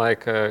 It's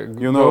like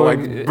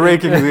like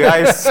breaking the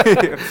ice.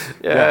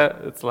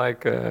 It's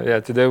like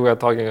today we are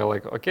talking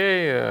like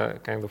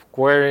kind of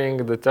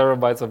querying the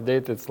terabytes of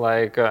data. It's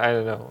like I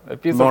don't know, a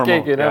piece of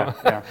cake,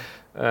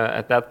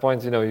 at that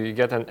point, you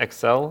get an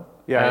Excel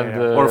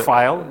or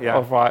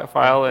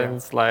file, and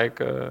it's like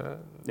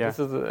this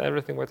is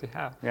everything what you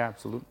have. Yeah,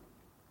 absolutely.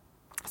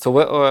 So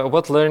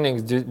what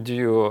learnings do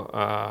you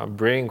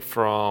bring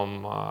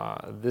from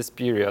this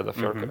period of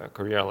your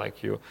career?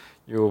 Like you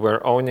were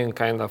owning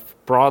kind of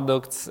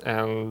products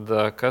and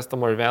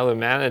customer value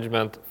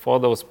management for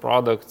those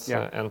products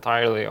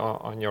entirely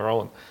on your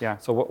own. Yeah.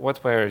 So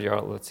what were your,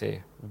 let's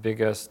say,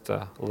 biggest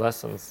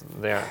lessons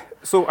there?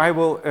 So I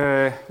will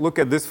look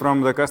at this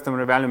from the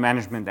customer value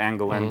management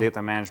angle and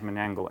data management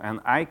angle. And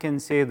I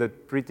can say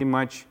that pretty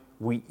much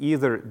we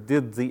either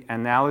did the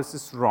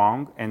analysis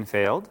wrong and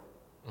failed,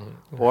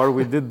 or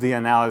we did the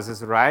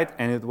analysis right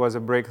and it was a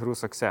breakthrough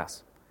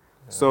success.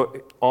 So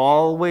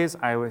always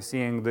I was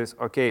seeing this,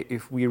 okay,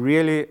 if we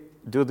really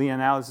do the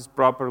analysis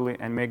properly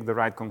and make the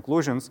right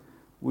conclusions,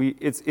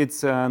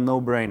 it's a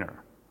no-brainer.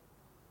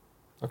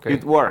 Okay.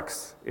 It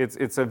works.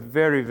 It's a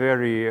very,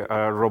 very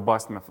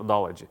robust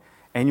methodology.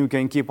 And you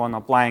can keep on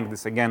applying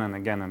this again and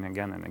again and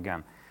again and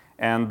again.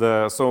 And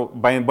so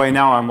by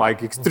now I'm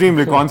like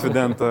extremely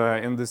confident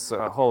in this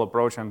whole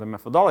approach and the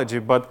methodology,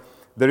 but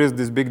there is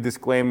this big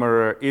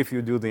disclaimer if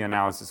you do the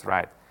analysis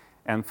right.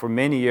 And for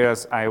many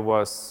years, I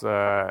was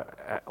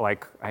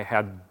I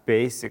had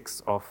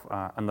basics of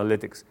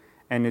analytics,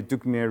 and it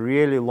took me a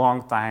really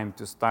long time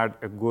to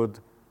start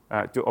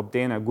to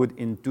obtain a good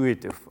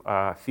intuitive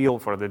feel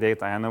for the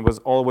data. And I was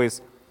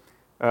always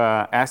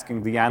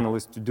asking the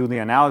analysts to do the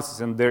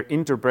analysis, and they're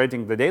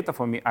interpreting the data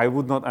for me. I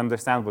would not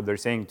understand what they're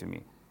saying to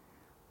me.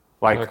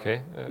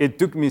 It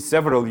took me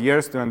several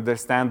years to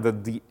understand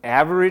that the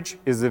average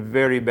is a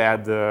very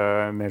bad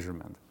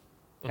measurement.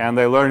 And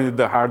I learned it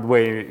the hard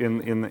way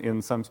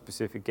in some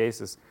specific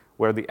cases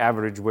where the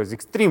average was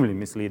extremely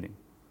misleading.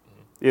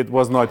 It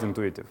was not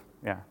intuitive,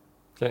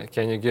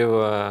 Can you give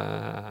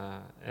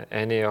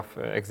any of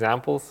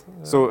examples?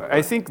 So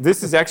I think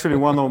this is actually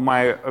one of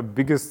my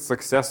biggest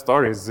success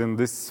stories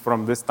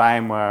from this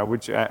time,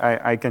 which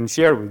I can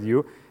share with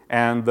you.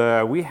 And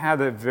we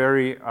had a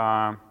very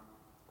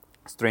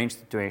strange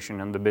situation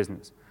in the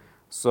business.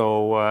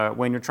 So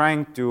when you're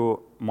trying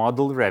to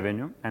model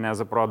revenue, and as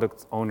a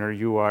product owner,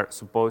 you are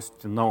supposed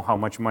to know how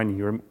much money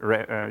you're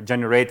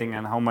generating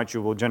and how much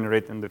you will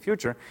generate in the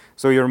future.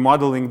 So you're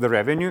modeling the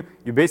revenue.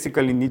 You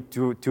basically need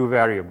two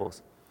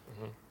variables.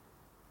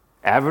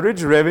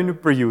 Average revenue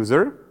per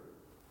user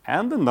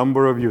and the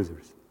number of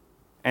users.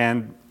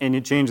 And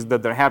any changes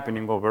that are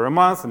happening over a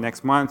month, the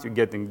next month you're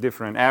getting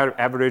different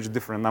average,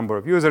 different number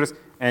of users,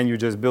 and you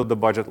just build the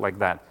budget like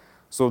that.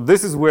 So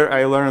this is where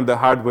I learned the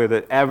hard way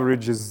that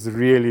average is a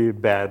really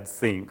bad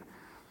thing.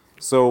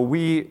 So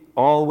we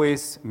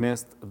always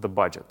missed the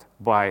budget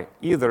by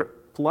either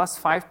plus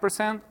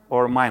 5%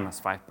 or minus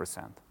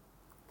 5%.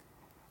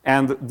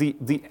 And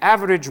the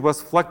average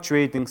was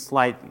fluctuating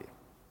slightly,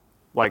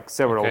 like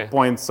several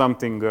points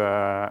something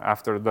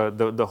after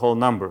the whole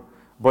number.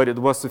 But it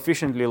was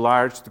sufficiently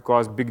large to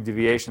cause big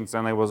deviations,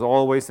 and I was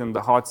always in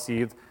the hot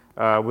seat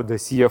with the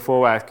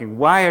CFO asking,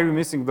 why are you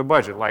missing the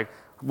budget? Like,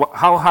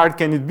 how hard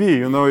can it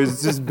be?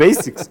 It's just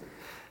basics.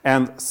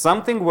 And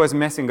something was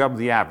messing up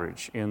the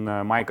average in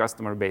my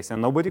customer base,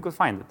 and nobody could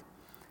find it.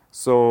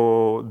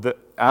 So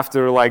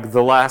after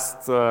the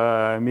last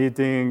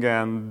meeting,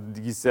 and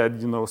he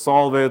said,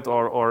 solve it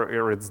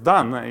or it's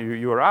done,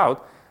 you're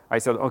out. I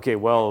said, okay,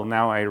 well,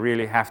 now I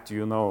really have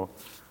to,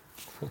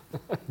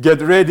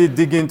 get ready,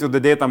 dig into the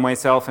data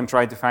myself and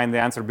try to find the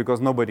answer because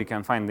nobody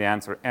can find the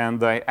answer.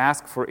 And I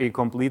asked for a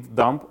complete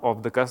dump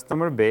of the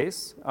customer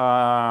base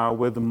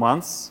with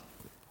months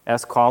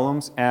as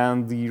columns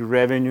and the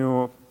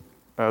revenue.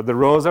 The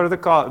rows are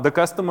the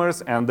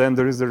customers, and then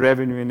there is the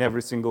revenue in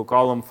every single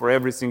column for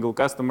every single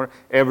customer,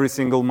 every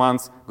single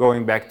month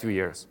going back 2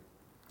 years.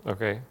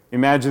 Okay.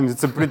 Imagine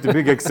it's a pretty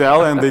big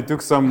Excel, and they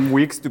took some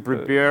weeks to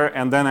prepare,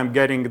 and then I'm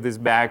getting this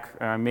back,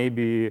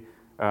 maybe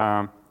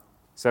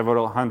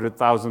several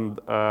 100,000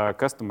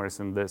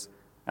 customers in this.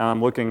 And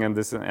I'm looking at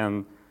this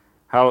and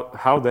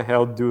how the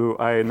hell do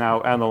I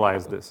now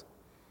analyze this?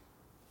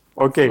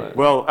 Okay,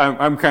 well,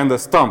 I'm kind of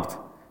stumped.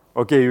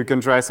 Okay, you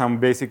can try some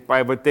basic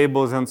pivot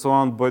tables and so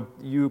on, but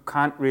you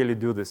can't really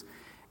do this.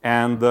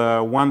 And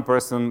one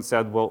person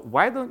said, well,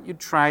 why don't you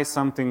try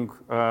something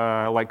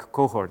like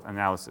cohort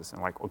analysis?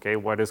 And like, okay,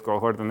 what is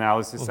cohort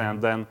analysis? Mm-hmm.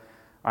 And then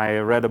I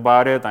read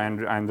about it, I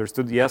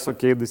understood, yes,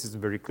 okay, this is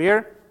very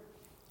clear.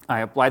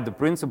 I applied the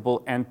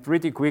principle, and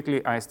pretty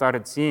quickly I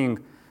started seeing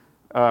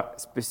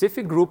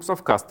specific groups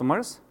of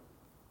customers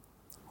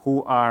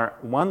who are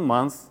 1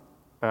 month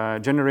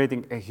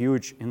generating a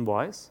huge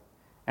invoice,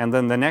 and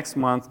then the next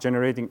month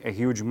generating a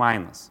huge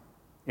minus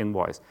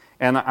invoice.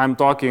 And I'm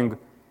talking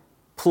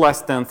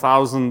plus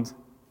 10,000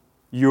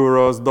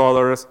 euros,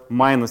 dollars,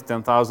 minus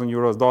 10,000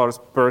 euros, dollars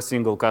per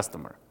single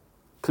customer.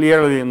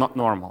 Clearly not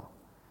normal.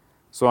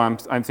 So I'm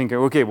thinking,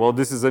 okay, well,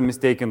 this is a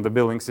mistake in the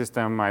billing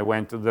system. I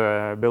went to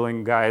the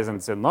billing guys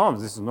and said, no,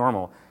 this is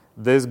normal.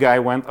 This guy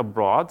went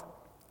abroad,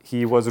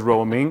 he was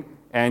roaming,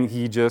 and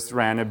he just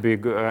ran a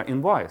big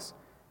invoice.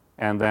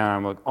 And then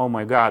I'm like, oh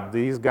my God,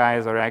 these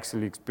guys are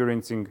actually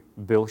experiencing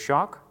bill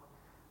shock.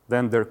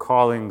 Then they're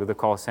calling the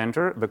call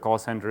center. The call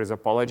center is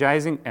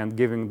apologizing and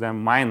giving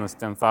them minus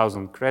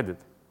 10,000 credit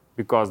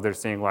because they're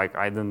saying, like,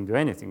 I didn't do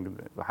anything.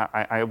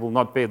 I will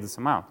not pay this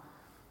amount.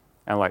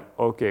 And like,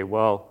 okay,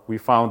 well, we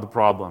found the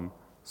problem.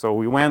 So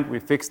we went, we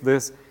fixed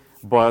this,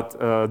 but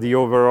the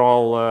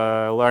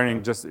overall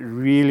learning just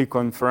really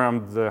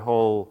confirmed the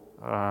whole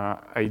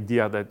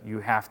idea that you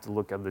have to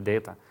look at the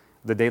data.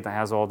 The data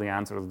has all the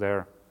answers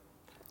there.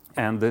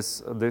 And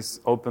this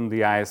opened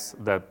the eyes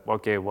that,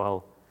 okay,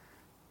 well,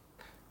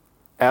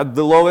 at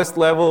the lowest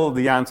level,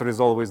 the answer is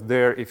always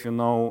there if you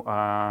know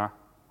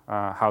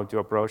how to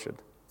approach it.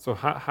 So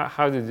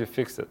how did you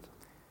fix it?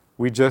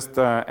 We just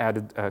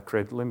added a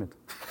credit limit.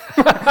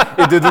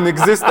 It didn't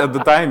exist at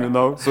the time, you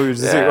know. So you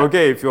just say,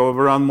 okay, if you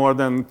overrun more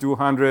than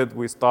 200,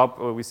 we stop,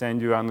 we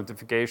send you a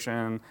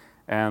notification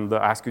and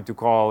ask you to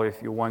call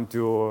if you want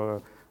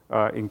to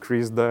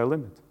increase the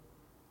limit.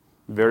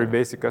 Very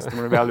basic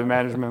customer value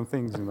management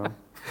things, you know.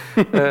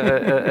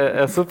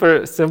 A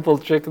super simple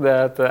trick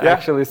that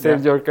actually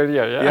saved your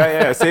career.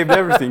 Yeah, saved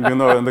everything, you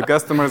know, and the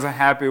customers are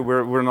happy.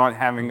 We're not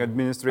having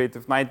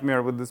administrative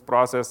nightmare with this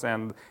process,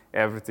 and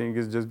everything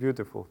is just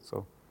beautiful.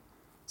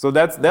 So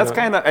that's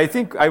kind of, I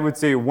think I would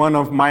say, one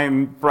of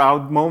my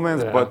proud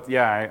moments. Yeah. But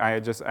yeah,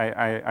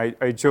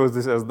 I chose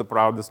this as the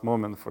proudest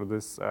moment for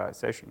this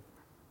session.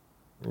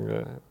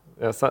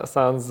 Yeah,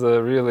 sounds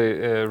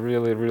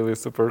really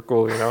super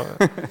cool, you know.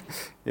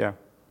 Yeah.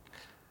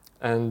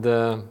 And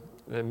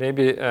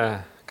maybe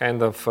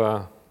kind of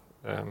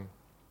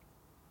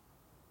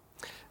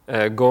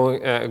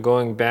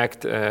going back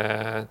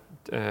to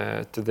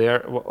there,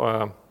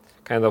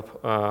 kind of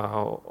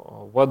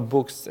what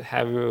books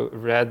have you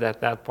read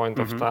at that point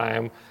of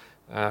time?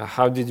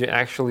 How did you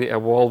actually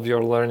evolve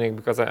your learning?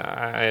 Because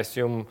I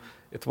assume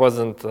it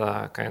wasn't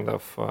kind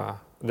of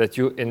that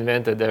you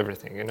invented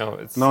everything, you know.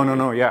 It's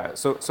No, yeah.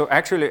 So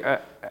actually,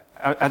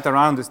 at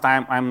around this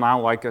time, I'm now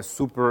like a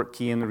super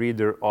keen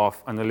reader of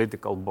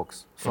analytical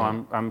books. So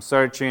I'm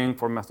searching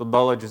for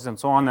methodologies and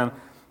so on, and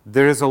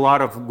there is a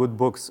lot of good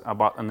books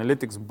about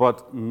analytics,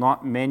 but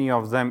not many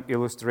of them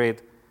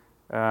illustrate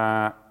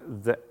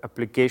the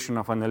application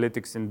of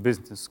analytics in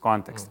business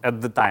context at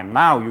the time.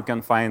 Now you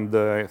can find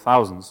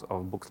thousands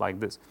of books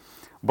like this.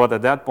 But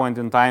at that point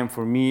in time,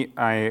 for me,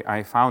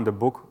 I found a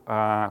book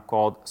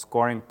called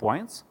Scoring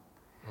Points,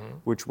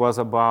 which was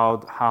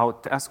about how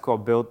Tesco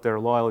built their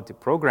loyalty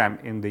program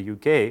in the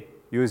UK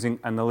using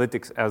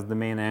analytics as the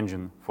main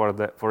engine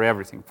for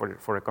everything,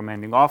 for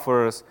recommending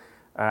offers,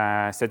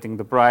 setting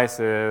the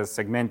prices,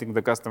 segmenting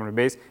the customer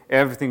base.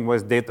 Everything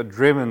was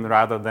data-driven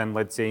rather than,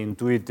 let's say,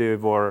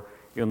 intuitive or,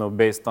 you know,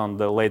 based on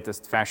the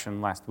latest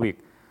fashion last week.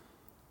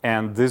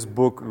 And this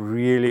book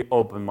really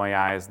opened my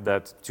eyes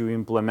that to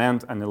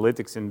implement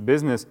analytics in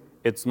business,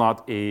 it's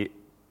not a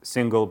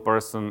single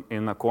person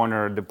in a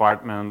corner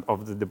department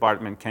of the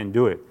department can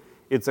do it.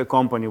 It's a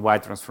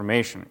company-wide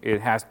transformation.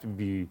 It has to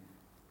be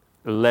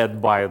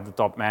led by the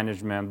top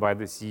management, by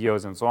the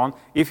CEOs and so on,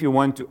 if you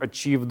want to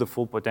achieve the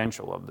full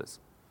potential of this.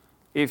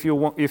 If you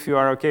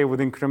are okay with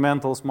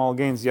incremental small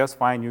gains, yes,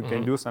 fine, you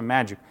can do some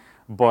magic.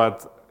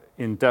 But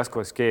in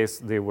Tesco's case,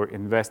 they were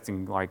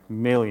investing like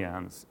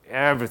millions.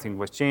 Everything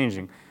was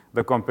changing.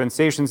 The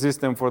compensation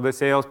system for the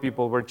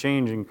salespeople were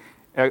changing.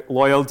 A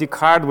loyalty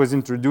card was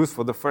introduced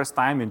for the first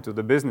time into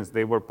the business.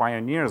 They were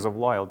pioneers of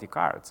loyalty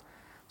cards.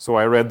 So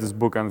I read this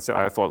book and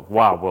I thought,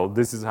 wow, well,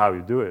 this is how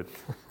you do it.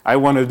 I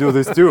want to do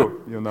this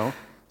too, you know.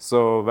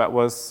 So that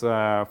was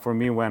for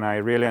me when I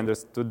really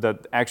understood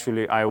that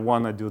actually I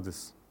want to do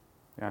this.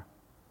 Yeah.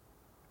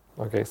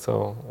 Okay,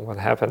 so what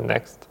happened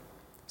next?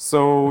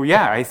 So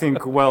yeah, I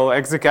think, well,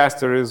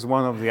 Execaster is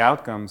one of the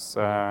outcomes.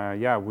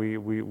 Yeah,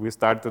 we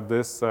started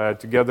this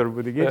together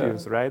with the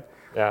Gideons, right?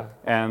 Yeah.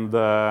 And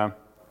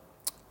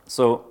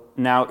so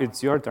now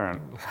it's your turn.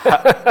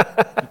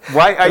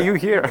 Why are you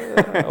here?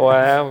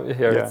 Why I am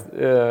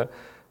here?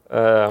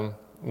 Yeah.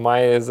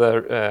 Mine is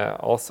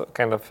also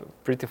kind of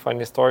pretty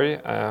funny story.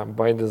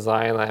 By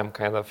design, I am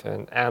kind of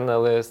an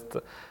analyst.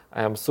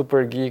 I am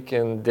super geek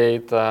in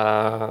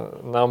data,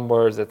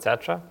 numbers,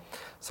 etc.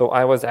 So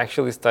I was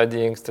actually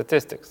studying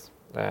statistics.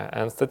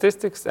 And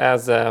statistics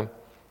as a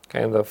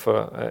kind of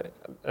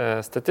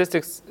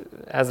statistics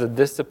as a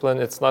discipline,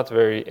 it's not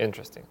very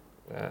interesting.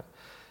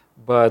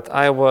 But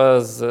I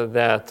was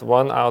that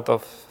one out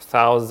of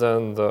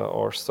 1,000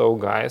 or so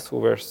guys who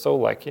were so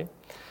lucky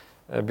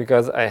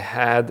because I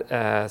had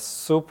a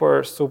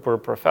super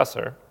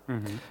professor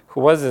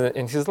who was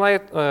in his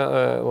late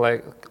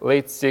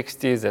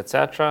 60s,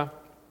 etc.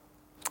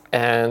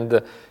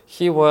 And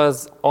he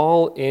was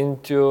all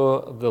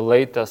into the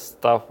latest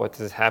stuff, what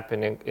is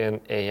happening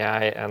in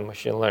AI and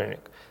machine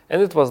learning.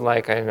 And it was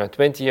like, I don't know,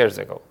 20 years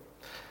ago.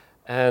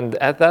 And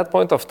at that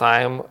point of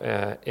time,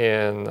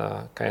 in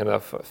kind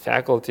of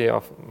faculty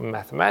of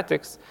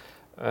mathematics,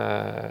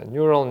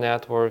 neural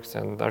networks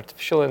and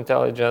artificial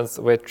intelligence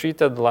were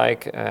treated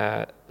like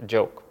a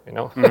joke, you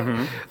know?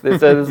 They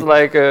said it's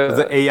like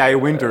the AI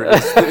winter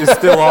is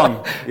still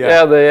on.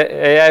 Yeah, the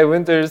AI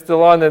winter is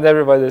still on, and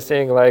everybody's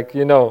saying like,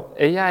 you know,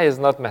 AI is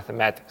not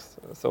mathematics.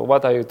 So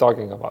what are you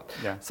talking about?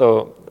 Yeah.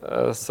 So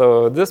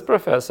this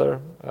professor,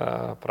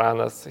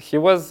 Pranas, he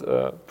was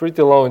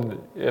pretty lonely,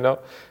 you know,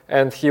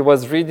 and he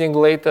was reading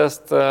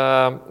latest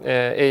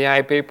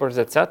AI papers,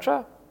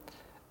 etc.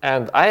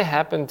 And I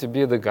happened to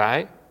be the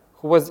guy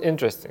who was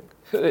interested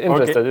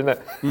in it.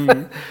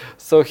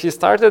 So he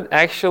started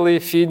actually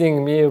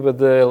feeding me with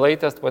the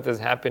latest what is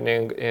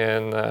happening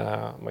in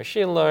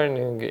machine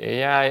learning,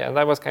 AI, and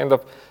I was kind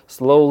of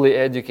slowly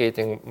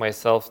educating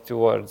myself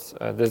towards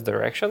this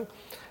direction.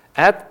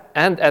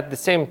 And at the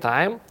same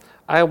time,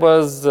 I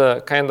was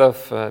kind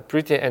of a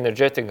pretty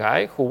energetic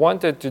guy who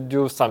wanted to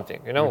do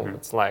something, you know,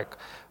 it's like,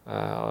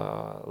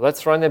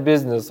 let's run a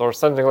business or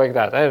something like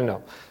that, I don't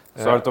know.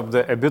 Sort of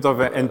a bit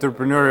of an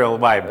entrepreneurial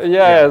vibe.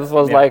 Yeah, it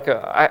was like,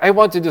 I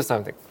want to do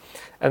something.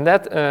 And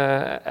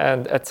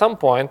and at some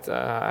point,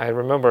 I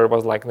remember I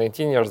was like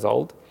 19 years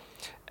old,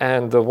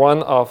 and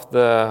one of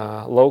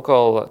the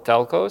local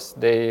telcos,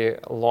 they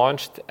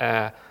launched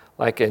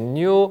like a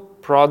new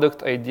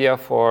product idea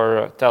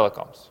for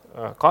telecoms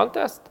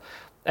contest,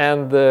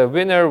 and the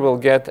winner will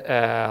get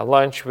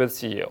lunch with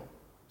CEO.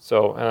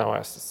 So,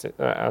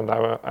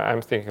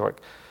 I'm thinking like,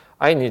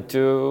 I need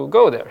to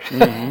go there.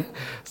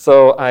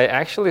 So I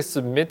actually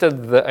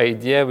submitted the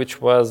idea, which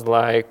was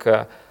like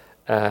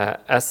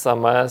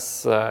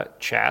SMS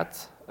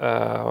chat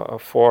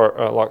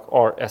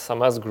or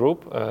SMS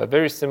group,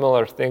 very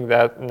similar thing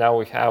that now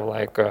we have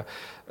like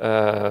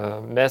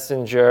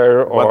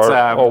Messenger or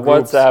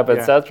WhatsApp,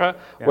 etc.,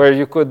 where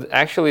you could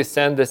actually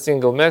send a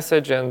single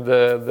message and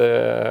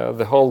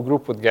the whole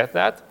group would get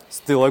that.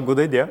 Still a good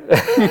idea.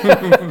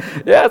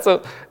 Yeah,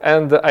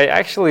 and I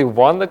actually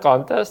won the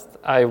contest.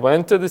 I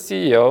went to the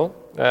CEO,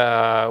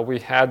 we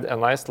had a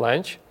nice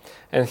lunch,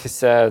 and he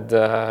said,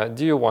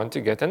 do you want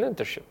to get an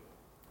internship?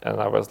 And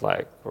I was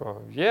like,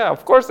 well, yeah,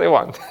 of course I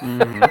want.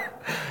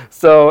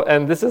 So,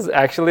 and this is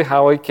actually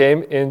how I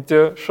came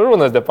into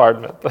Sharuna's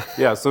department.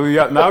 Yeah, so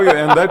now you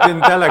end up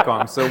in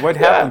telecom. So what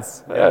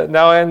happens?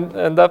 Now I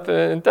end up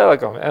in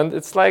telecom. And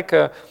it's like,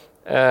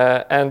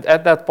 and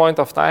at that point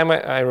of time,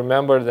 I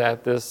remember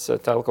that this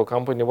telco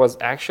company was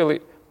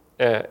actually,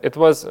 it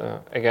was,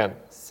 again,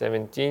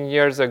 17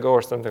 years ago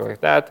or something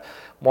like that.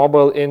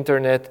 Mobile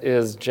internet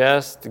is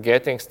just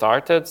getting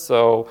started,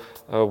 so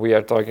we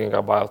are talking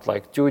about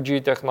like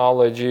 2G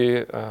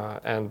technology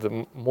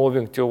and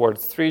moving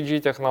towards 3G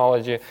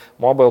technology.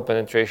 Mobile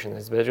penetration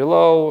is very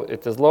low.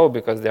 It is low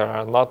because there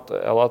are not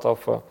a lot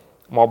of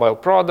mobile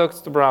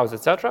products to browse,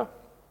 etc.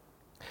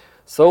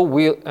 So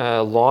we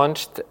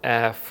launched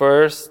a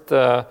first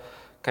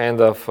kind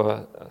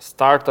of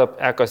startup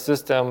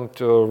ecosystem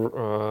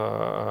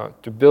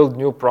to build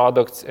new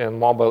products in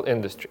mobile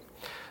industry.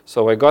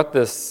 So I got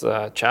this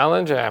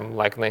challenge. I'm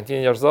like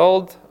 19 years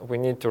old. We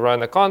need to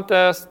run a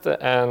contest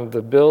and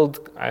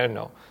build, I don't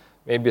know,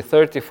 maybe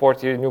 30,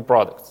 40 new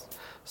products.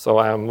 So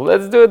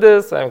let's do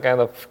this. I'm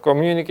kind of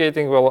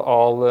communicating with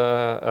all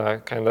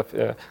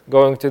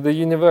going to the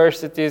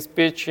universities,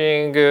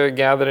 pitching,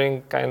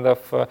 gathering kind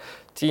of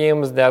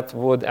teams that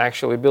would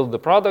actually build the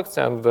products.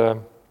 And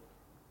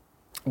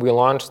we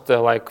launched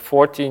like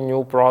 40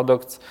 new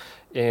products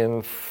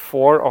in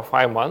 4 or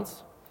 5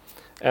 months.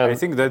 And I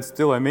think that's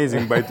still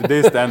amazing by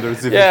today's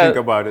standards if you think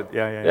about it.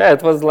 Yeah,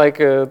 it was like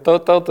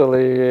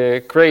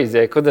totally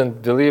crazy. I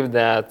couldn't believe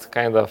that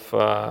kind of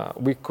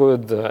we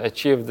could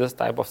achieve this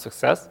type of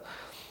success.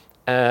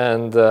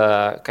 And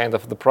kind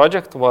of the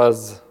project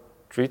was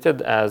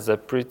treated as a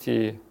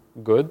pretty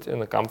good in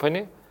the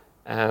company.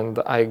 And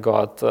I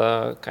got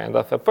kind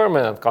of a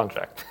permanent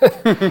contract.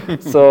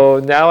 So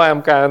now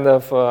I'm kind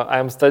of,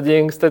 I'm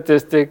studying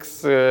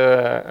statistics,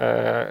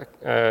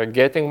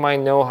 getting my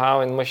know-how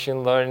in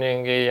machine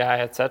learning,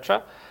 AI,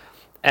 etc.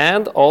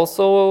 And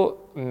also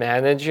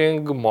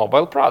managing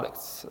mobile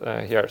products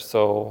here.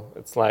 So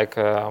it's like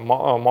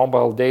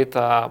mobile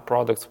data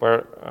products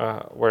were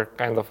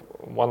kind of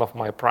one of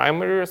my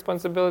primary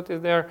responsibilities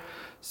there.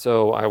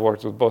 So I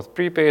worked with both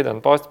prepaid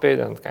and postpaid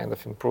and kind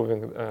of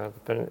improving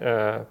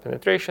the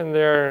penetration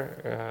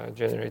there,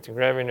 generating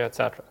revenue,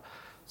 etc.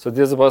 So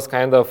this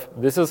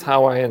is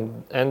how I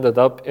ended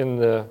up in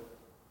the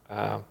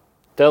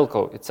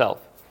telco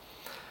itself.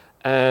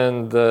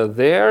 And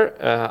there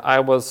I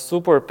was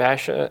super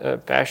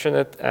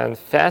passionate and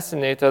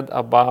fascinated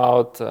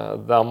about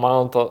the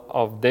amount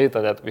of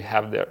data that we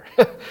have there.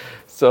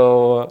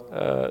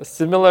 So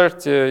similar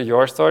to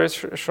your story,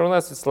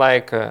 Srunas, it's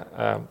like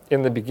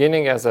in the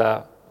beginning as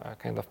a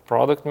kind of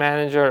product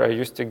manager, I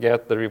used to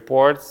get the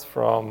reports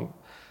from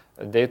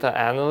data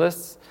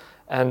analysts.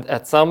 And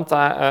at some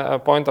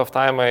point of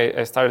time,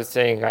 I started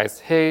saying, guys,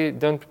 hey,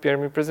 don't prepare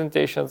me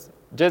presentations.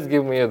 Just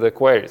give me the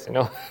queries,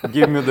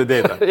 Give me the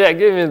data. Yeah,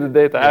 give me the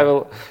data.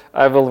 Yeah.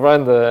 I will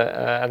run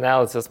the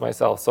analysis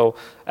myself. So,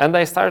 and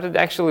I started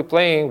actually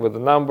playing with the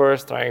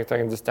numbers, trying to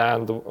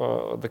understand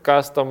the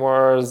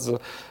customers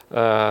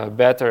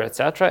better,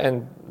 etc.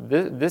 And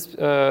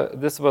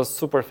this was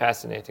super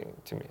fascinating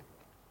to me.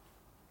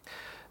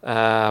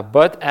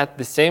 But at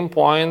the same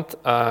point,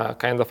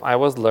 I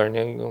was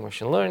learning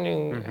machine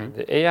learning, and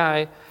the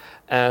AI,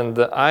 and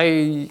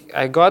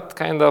I got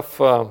kind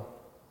of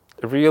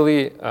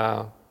really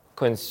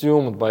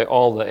consumed by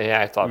all the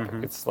AI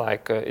topic. It's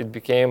like it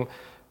became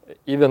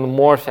even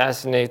more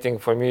fascinating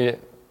for me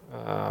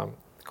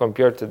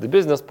compared to the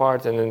business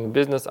part. And in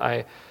business,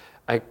 I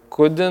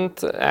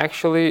couldn't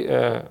actually,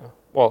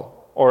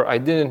 or I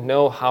didn't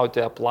know how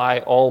to apply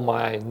all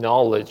my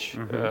knowledge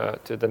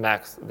to the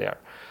max there.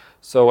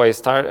 So I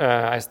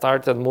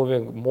started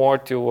moving more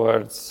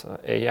towards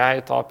AI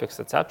topics,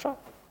 etc.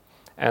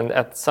 And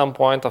at some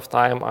point of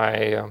time,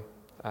 I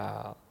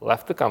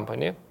left the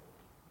company.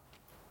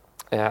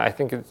 I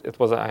think it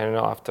was, I don't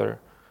know, after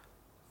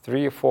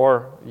 3 or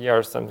 4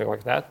 years, something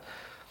like that.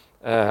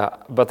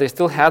 But I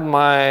still had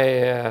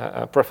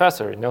my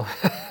professor,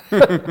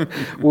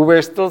 We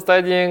were still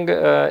studying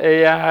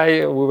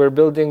AI, we were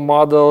building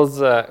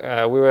models,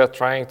 we were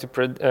trying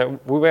to,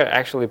 we were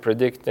actually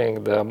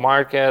predicting the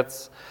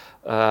markets,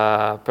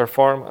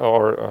 perform,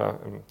 or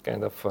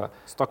kind of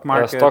stock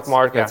markets,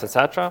 yeah.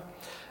 etc.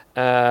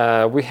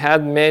 We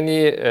had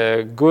many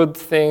good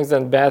things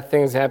and bad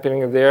things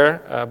happening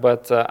there,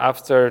 but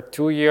after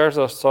 2 years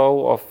or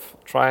so of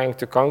trying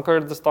to conquer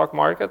the stock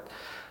market,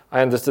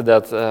 I understood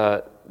that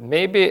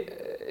maybe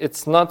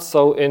it's not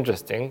so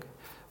interesting,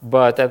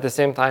 but at the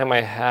same time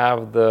I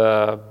have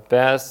the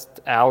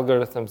best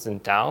algorithms in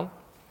town,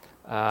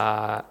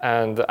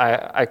 and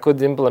I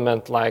could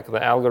implement like the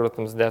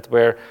algorithms that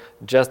were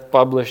just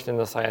published in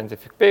the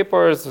scientific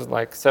papers,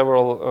 like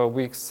several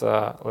weeks,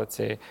 let's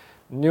say,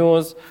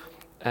 news.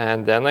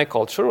 And then I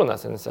called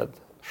Srunas and said,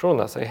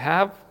 Srunas,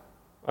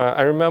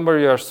 I remember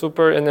you're a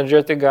super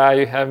energetic guy,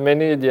 you have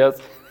many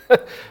ideas.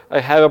 I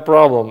have a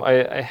problem.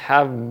 I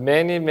have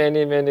many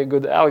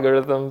good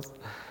algorithms.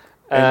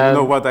 And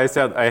you know what I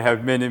said? I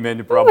have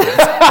many problems.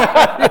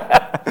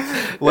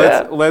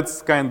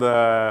 Let's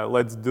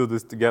do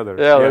this together.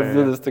 Yeah, let's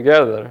do this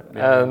together.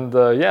 Yeah. And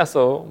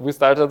so we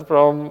started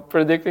from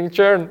predicting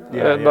churn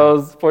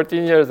those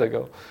 14 years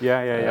ago.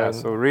 Yeah.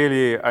 So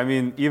really, I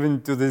mean,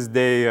 even to this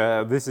day,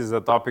 this is a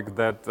topic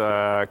that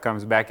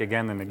comes back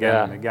again and again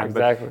and again.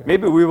 Exactly. But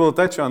maybe we will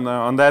touch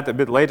on that a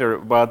bit later.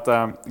 But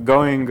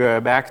going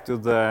back to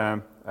the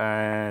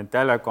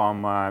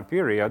telecom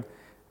period,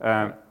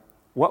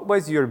 what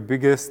was your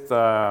biggest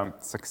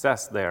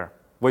success there?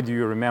 What do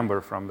you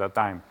remember from that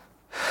time?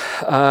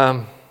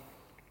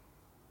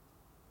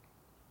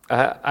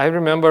 I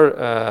remember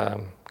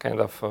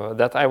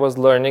that I was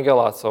learning a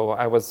lot, so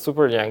I was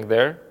super young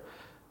there.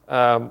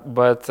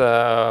 But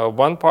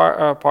one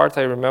part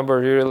I remember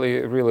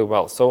really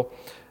well. So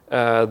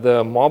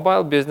the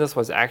mobile business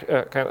was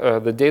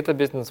the data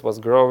business was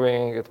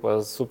growing. It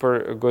was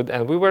super good,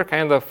 and we were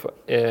kind of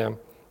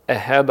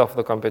ahead of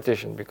the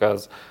competition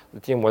because the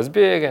team was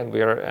big and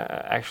we were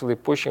actually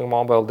pushing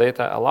mobile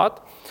data a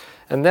lot.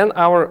 And then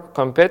our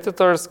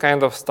competitors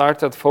kind of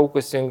started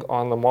focusing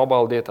on the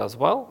mobile data as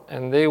well,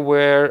 and they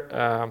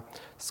were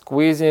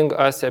squeezing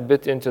us a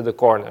bit into the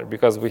corner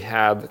because we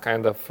had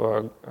kind of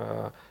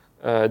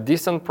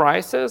decent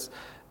prices,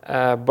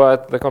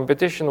 but the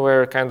competition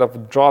were kind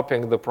of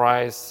dropping the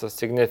price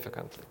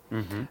significantly.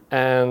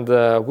 And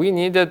we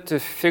needed to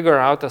figure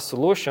out a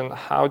solution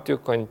how to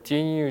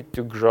continue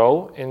to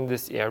grow in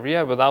this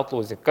area without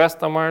losing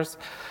customers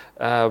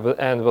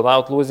and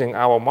without losing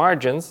our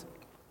margins.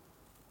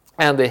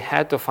 And they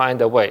had to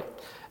find a way.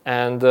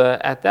 And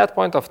at that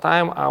point of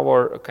time,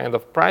 our kind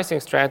of pricing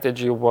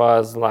strategy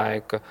was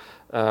like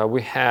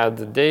we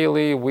had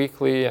daily,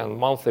 weekly, and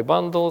monthly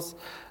bundles.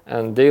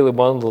 And daily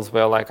bundles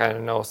were like, I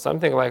don't know,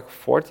 something like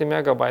 40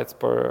 megabytes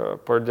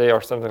per day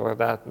or something like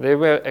that. They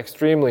were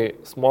extremely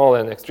small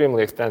and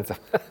extremely expensive.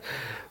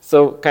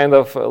 So kind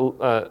of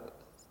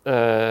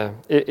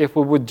if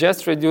we would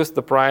just reduce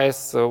the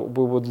price,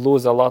 we would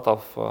lose a lot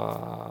of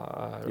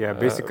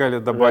basically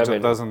the budget revenue.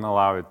 Doesn't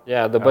allow it.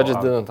 Yeah, the budget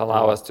didn't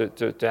allow us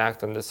to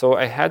act on this. So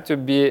I had to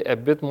be a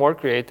bit more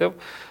creative.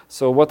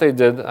 So what I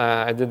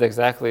did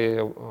exactly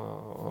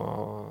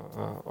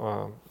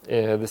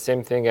the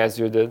same thing as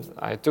you did.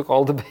 I took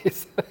all the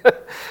base.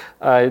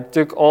 I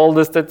took all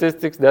the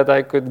statistics that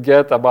I could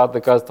get about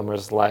the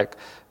customers, like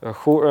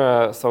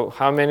so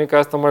how many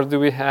customers do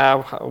we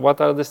have,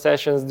 what are the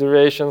sessions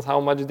durations, how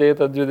much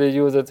data do they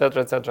use,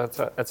 etc., etc.,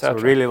 etc. So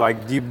really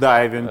like deep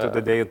dive into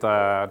the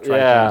data, try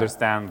to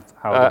understand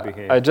how they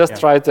behave. I just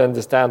try to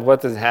understand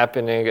what is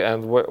happening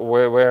and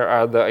where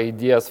are the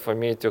ideas for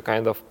me to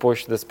kind of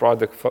push this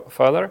product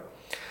further.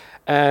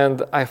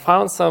 And I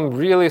found some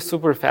really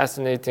super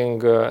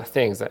fascinating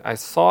things. I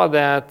saw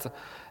that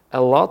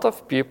a lot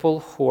of people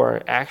who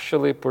are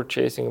actually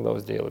purchasing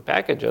those daily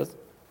packages,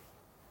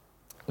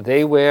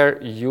 they were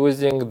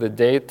using the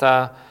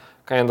data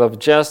kind of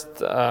just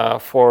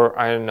for,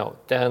 I don't know,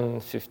 10,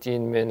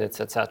 15 minutes,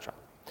 etc.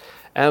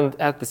 And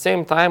at the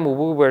same time,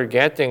 we were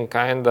getting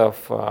kind of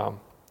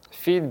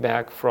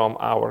feedback from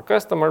our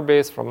customer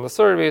base, from the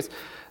surveys,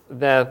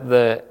 that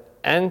the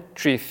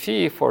entry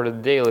fee for the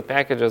daily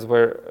packages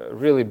were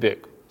really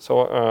big. So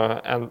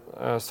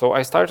so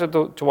I started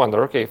to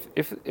wonder, okay,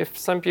 if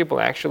some people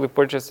actually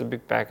purchase a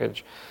big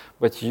package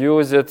but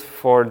use it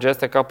for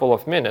just a couple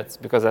of minutes,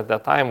 because at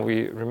that time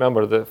we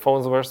remember the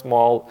phones were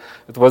small,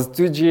 it was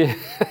 2G,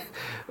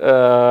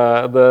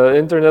 the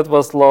internet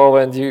was slow,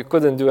 and you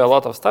couldn't do a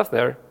lot of stuff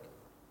there.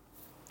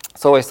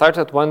 So I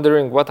started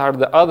wondering what are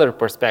the other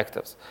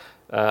perspectives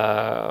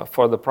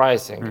for the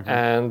pricing. Mm-hmm.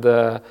 And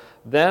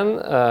then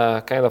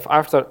kind of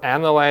after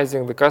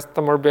analyzing the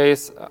customer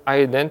base, I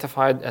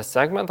identified a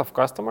segment of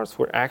customers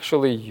who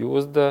actually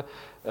used the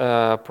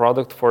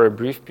product for a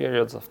brief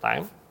periods of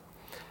time.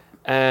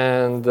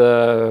 And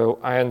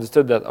I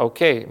understood that,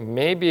 okay,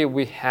 maybe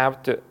we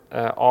have to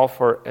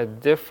offer a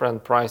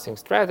different pricing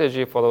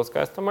strategy for those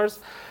customers.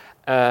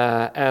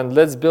 And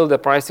let's build a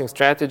pricing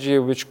strategy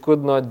which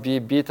could not be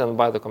beaten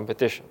by the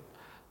competition.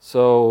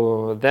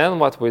 So then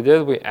what we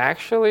did, we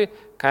actually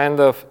kind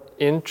of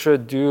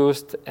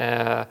introduced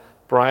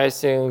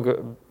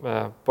pricing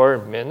per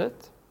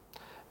minute.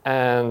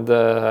 And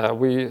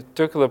we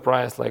took the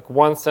price like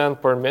 1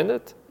 cent per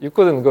minute. You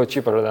couldn't go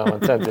cheaper than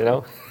 1 cent, you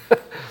know.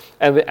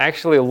 And we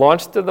actually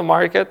launched to the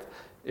market.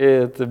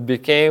 It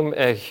became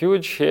a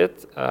huge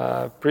hit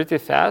pretty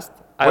fast.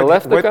 I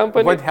left the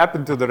company. What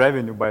happened to the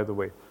revenue, by the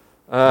way?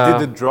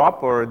 Did it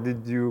drop, or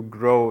did you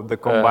grow the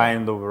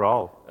combined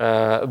overall?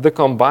 The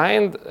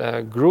combined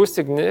grew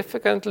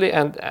significantly,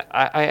 and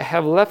I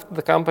have left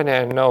the company,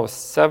 I know,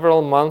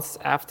 several months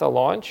after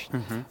launch.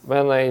 Mm-hmm.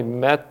 When I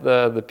met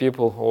the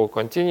people who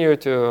continue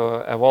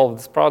to evolve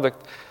this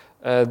product.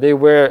 They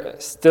were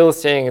still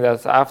saying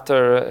that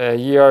after a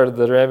year,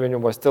 the revenue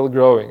was still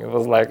growing. It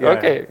was like,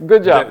 okay,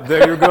 good job.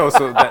 There you go.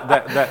 So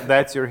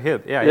that's your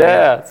hit.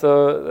 Yeah.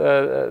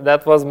 So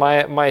that was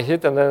my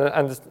hit. And then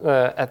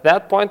at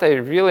that point, I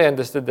really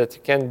understood that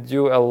you can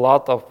do a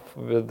lot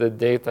with the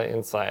data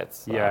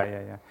insights.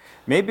 Yeah.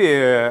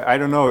 Maybe, I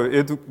don't know,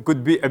 it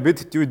could be a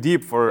bit too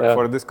deep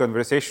for this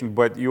conversation,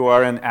 but you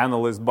are an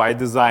analyst by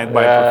design,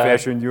 by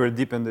profession. You are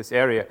deep in this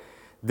area.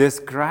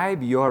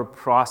 Describe your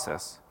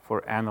process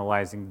for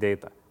analyzing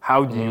data.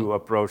 How do you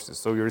approach this?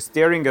 So you're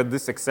staring at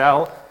this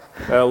Excel,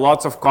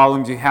 lots of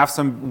columns, you have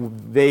some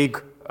vague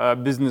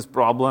business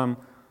problem.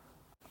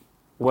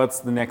 What's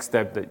the next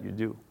step that you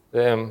do?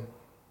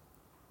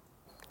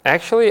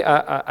 Actually,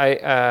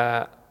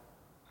 I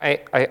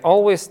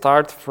always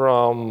start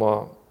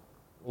from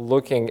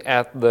looking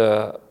at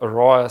the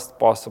rawest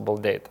possible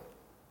data.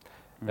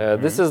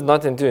 This is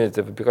not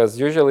intuitive, because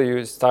usually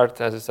you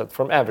start, as you said,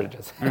 from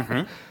averages.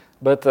 Mm-hmm.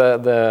 But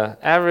the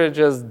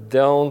averages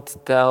don't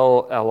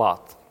tell a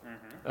lot,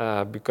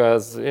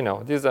 because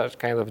these are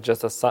kind of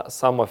just a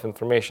sum of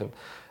information.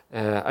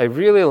 I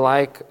really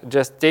like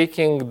just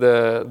taking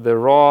the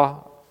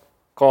raw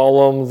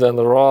columns and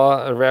the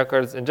raw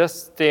records and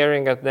just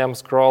staring at them,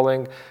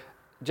 scrolling,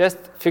 just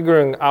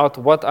figuring out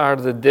what are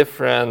the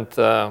different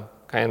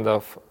kind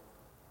of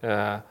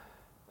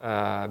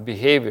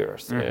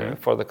behaviors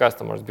for the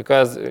customers.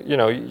 Because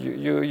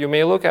you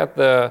may look at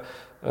the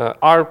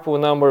ARPU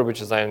number, which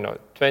is, I don't know,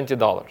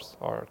 $20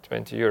 or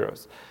 20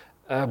 euros.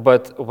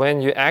 But when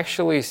you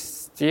actually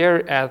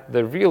stare at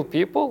the real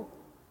people,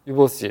 you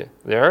will see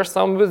there are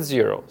some with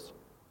zeros.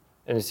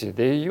 And you see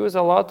they use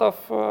a lot of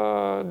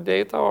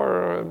data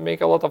or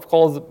make a lot of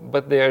calls,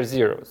 but they are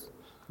zeros.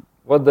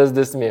 What does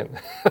this mean?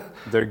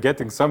 They're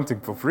getting something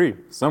for free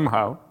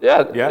somehow.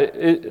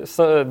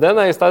 So then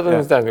I started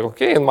understanding,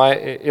 okay,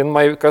 in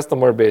my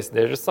customer base,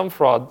 there is some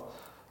fraud.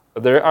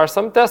 There are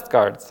some test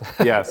cards.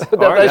 Yes,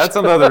 that's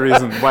another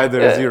reason why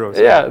there are zeros.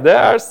 There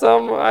are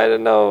some, I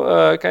don't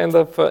know, kind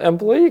of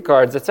employee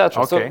cards,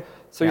 etc. Okay.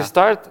 So you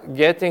start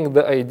getting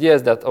the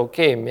ideas that,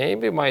 okay,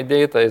 maybe my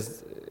data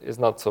is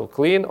not so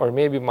clean, or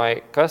maybe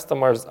my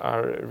customers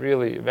are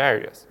really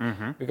various.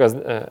 Mm-hmm. Because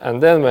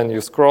and then when you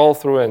scroll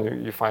through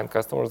and you find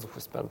customers who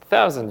spend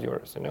 1,000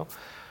 euros,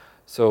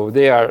 so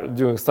they are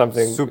doing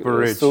something super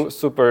rich,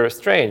 super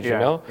strange,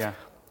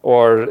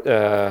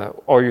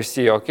 Or you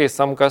see, okay,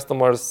 some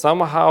customers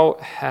somehow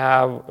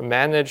have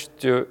managed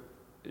to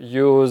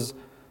use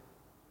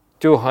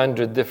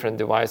 200 different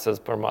devices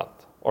per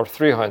month, or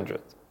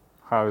 300.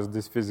 how is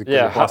this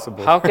physically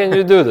possible? How can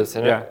you do this?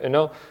 Yeah. You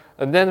know,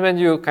 and then when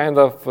you kind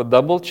of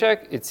double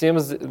check, it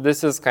seems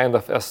this is kind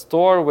of a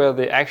store where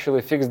they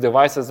actually fix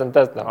devices and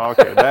test them.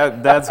 Okay,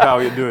 that's how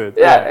you do it.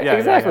 Yeah,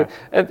 exactly.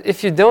 And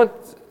if you don't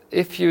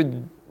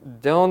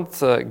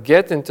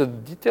get into the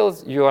details,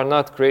 you are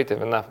not creative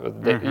enough with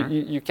data.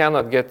 You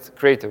cannot get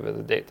creative with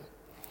the data.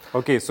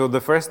 Okay, so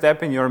the first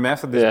step in your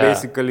method is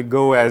basically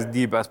go as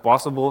deep as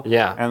possible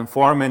and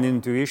form an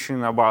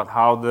intuition about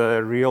how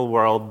the real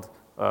world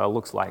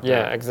looks like.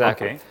 Yeah,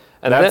 exactly. Okay.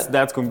 And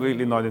that's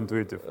completely not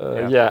intuitive.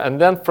 And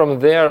then from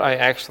there, I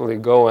actually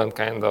go and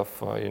kind of,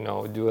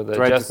 do the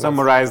try adjustments. to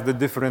summarize the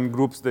different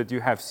groups that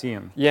you have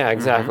seen. Yeah,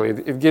 exactly.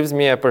 It gives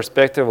me a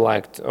perspective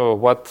like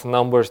what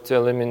numbers to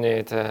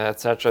eliminate,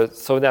 etc.,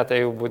 so that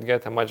I would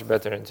get a much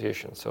better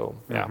intuition. So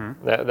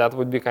that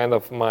would be kind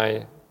of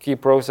my key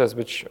process,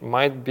 which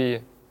might be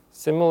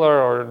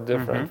similar or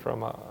different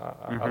from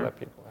other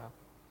people. Yeah.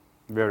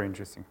 Very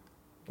interesting.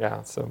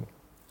 Yeah.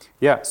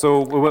 So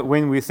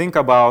when we think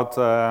about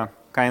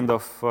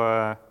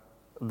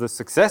the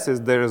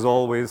successes, there is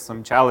always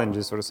some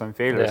challenges or some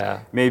failures. Yeah.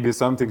 Maybe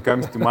something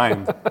comes to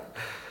mind.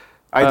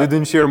 I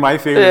didn't share my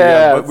failure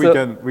yet, but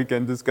we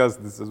can discuss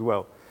this as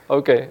well.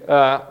 Okay.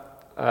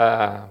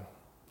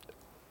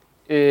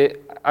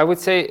 I would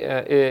say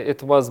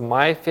it was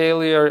my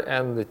failure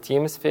and the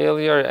team's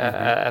failure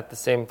at the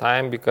same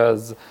time,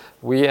 because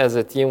we as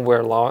a team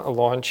were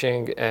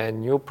launching a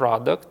new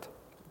product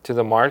to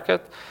the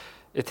market.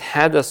 It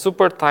had a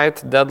super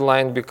tight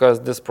deadline because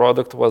this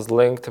product was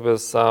linked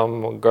with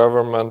some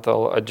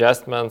governmental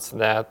adjustments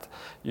that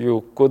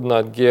you could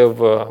not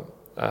give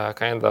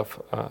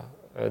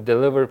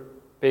deliver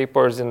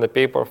papers in the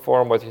paper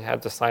form, but you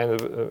had to sign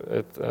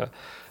it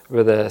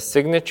with a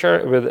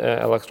signature, with an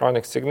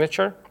electronic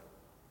signature.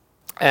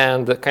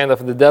 And the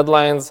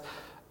deadlines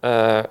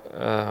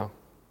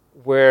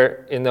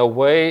were in a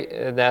way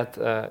that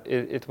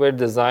it were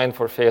designed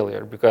for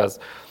failure, because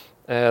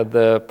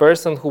the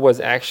person who was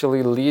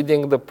actually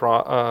leading the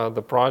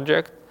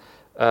project,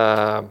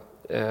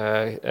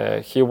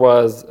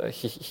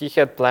 he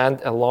had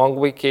planned a long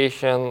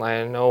vacation.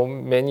 I know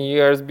many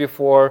years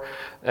before,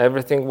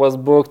 everything was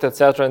booked,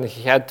 etc., and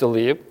he had to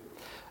leave.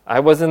 I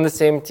was in the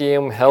same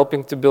team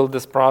helping to build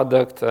this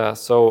product,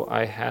 so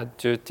I had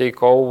to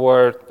take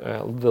over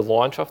the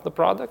launch of the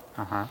product.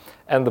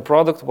 And the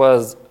product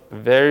was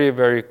very,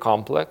 very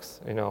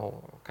complex,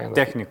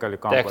 technically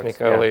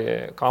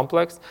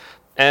complex.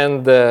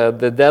 And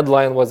the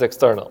deadline was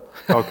external.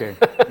 Okay,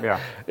 yeah.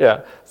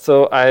 Yeah,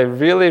 so I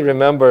really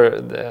remember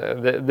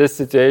this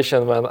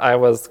situation when I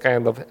was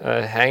kind of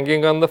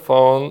hanging on the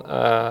phone,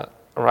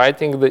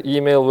 writing the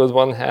email with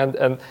one hand,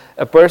 and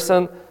a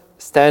person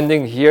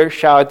standing here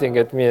shouting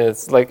at me.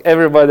 It's like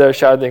everybody are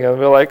shouting, and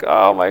we're like,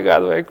 oh my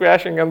God, we're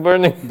crashing and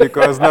burning.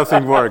 Because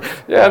nothing worked.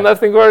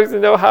 Nothing works.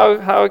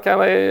 How can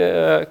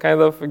I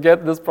kind of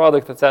get this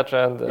product,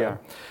 etc. And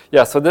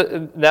so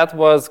that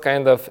was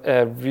kind of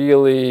a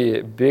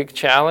really big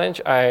challenge.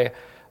 It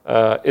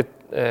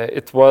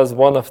was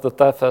one of the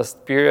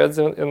toughest periods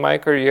in my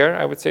career.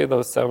 I would say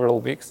those several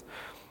weeks.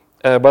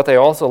 But I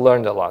also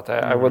learned a lot.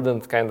 I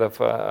wouldn't kind of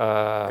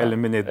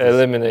eliminate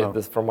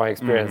this from my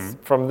experience.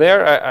 From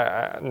there,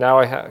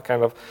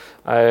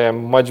 I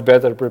am much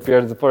better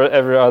prepared for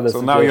every other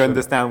situation. So now you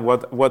understand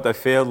what a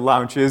failed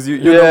launch is. You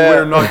know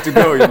where not to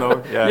go.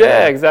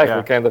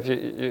 Exactly. Kind of.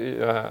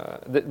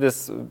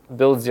 This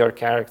builds your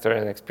character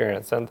and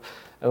experience.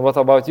 And what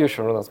about you,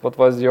 Sharunas? What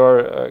was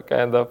your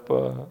kind of...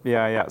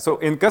 So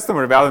in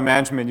customer value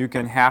management, you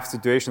can have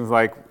situations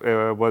like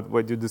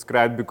what you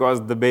described,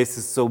 because the base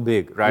is so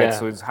big, right? Yeah.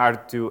 So it's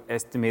hard to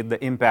estimate the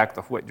impact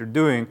of what you're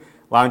doing.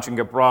 Launching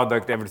a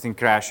product, everything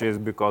crashes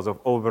because of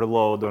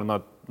overload or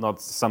not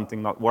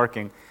something not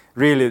working.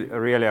 Really,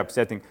 really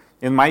upsetting.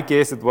 In my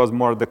case, it was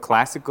more the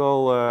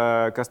classical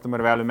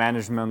customer value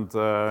management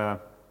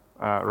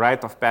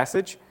rite of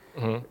passage.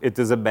 It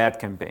is a bad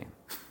campaign.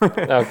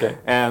 Okay.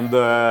 And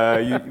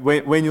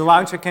when you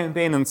launch a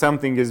campaign and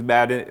something is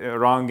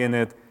wrong in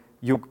it,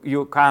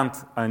 you can't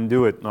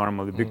undo it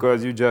normally,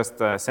 because you just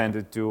send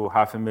it to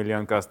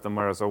 500,000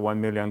 customers or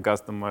 1 million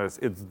customers.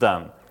 It's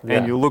done,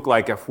 and you look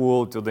like a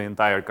fool to the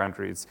entire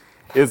country.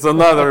 It's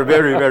another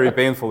very, very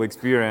painful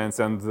experience,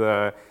 and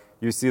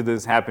you see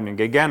this happening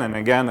again and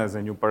again as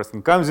a new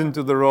person comes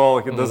into the role.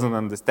 He doesn't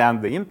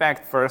understand the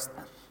impact first.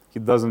 He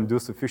doesn't do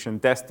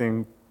sufficient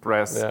testing.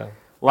 Press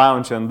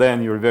launch, and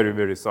then you're very,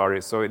 very sorry.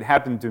 So it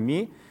happened to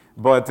me,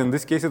 but in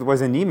this case, it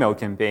was an email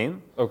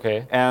campaign.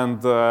 Okay.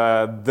 And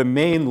the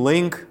main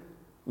link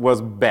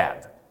was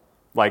bad.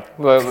 Like,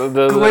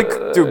 click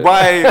to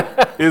buy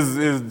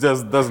is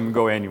just doesn't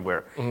go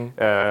anywhere.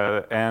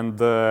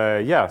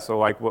 So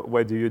like,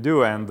 what do you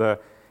do? And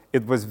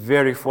it was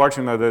very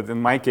fortunate that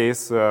in my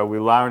case, we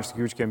launched a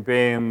huge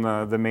campaign.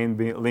 The main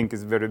link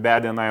is very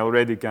bad, and I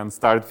already can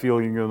start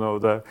feeling,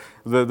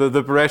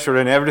 the pressure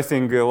and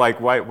everything. Like,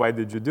 why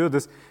did you do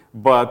this?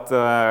 But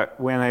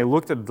when I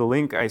looked at the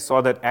link, I saw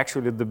that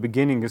actually the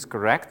beginning is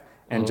correct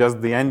and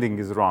just the ending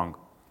is wrong.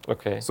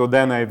 Okay. So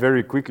then I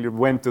very quickly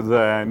went to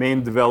the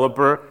main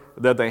developer,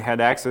 that I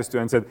had access to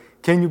and said,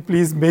 can you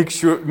please make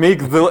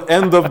the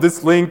end of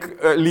this link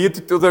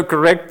lead to the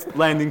correct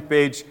landing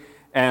page?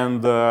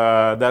 And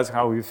that's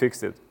how we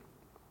fixed it.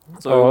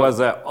 So it was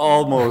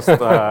almost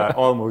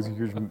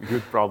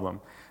huge problem.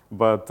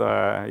 But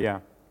yeah.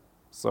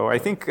 So I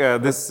think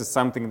this is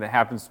something that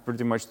happens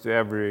pretty much to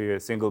every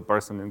single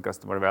person in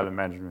customer value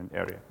management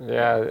area.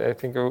 Yeah, I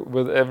think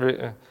with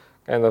every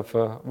kind of,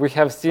 we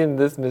have seen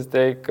this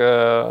mistake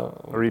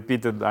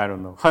repeated, I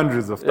don't know,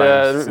 hundreds of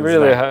times. Yeah,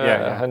 really,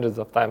 hundreds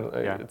of times.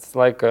 Yeah. It's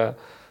like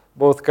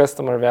both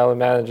customer value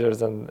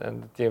managers and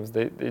the teams,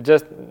 they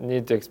just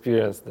need to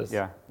experience this.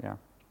 Yeah, yeah.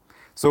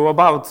 So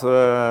about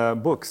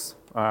books,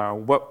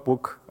 what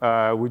book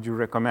would you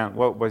recommend?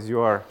 What was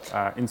your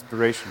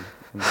inspiration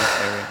in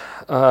this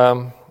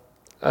area?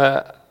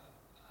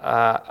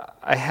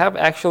 I have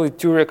actually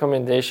two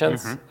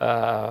recommendations.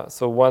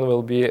 So one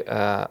will be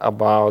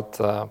about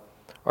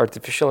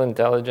artificial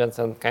intelligence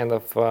and kind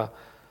of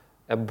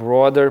a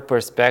broader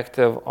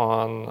perspective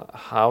on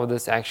how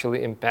this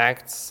actually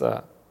impacts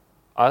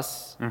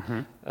us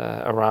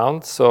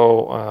around.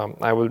 So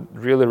I would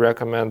really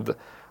recommend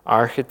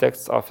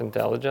Architects of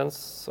Intelligence.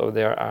 So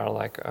there are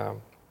like,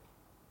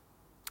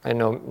 I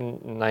know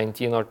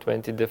 19 or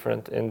 20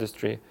 different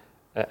industry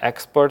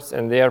experts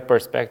and their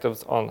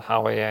perspectives on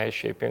how AI is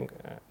shaping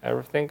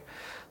everything.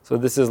 So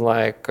this is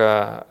like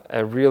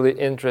a really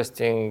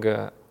interesting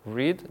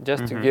read,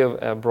 just to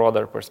give a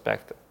broader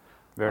perspective.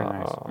 Very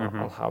nice.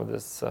 On how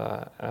this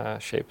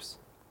shapes.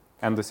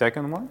 And the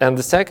second one? And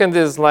the second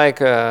is like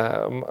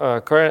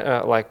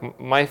current, like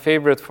my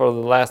favorite for the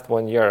last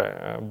 1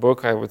 year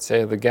book, I would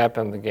say, The Gap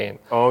and the Gain.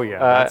 Oh yeah,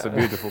 that's a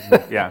beautiful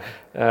book. Yeah.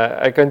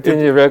 I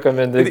continue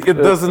recommending. It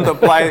doesn't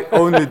apply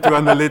only to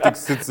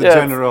analytics. It's a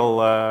general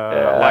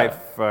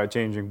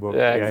life-changing book.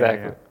 Yeah,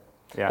 exactly.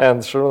 Yeah.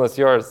 And Sharunas,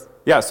 yours.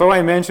 Yeah, so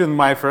I mentioned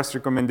my first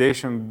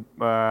recommendation,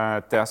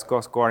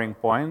 TESCO scoring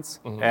points.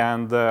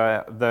 And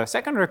the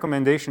second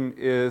recommendation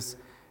is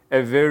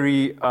a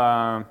very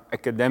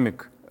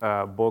academic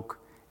book.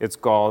 It's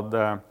called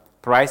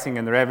Pricing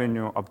and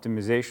Revenue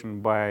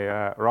Optimization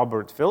by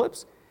Robert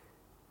Phillips.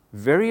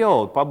 Very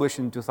old, published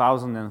in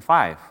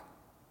 2005.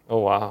 Oh,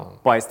 wow.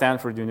 By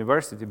Stanford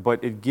University,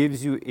 but it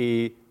gives you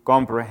a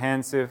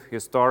comprehensive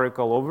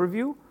historical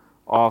overview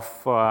of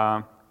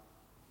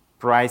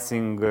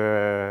pricing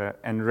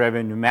and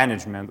revenue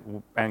management,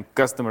 and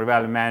customer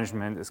value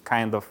management is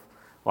kind of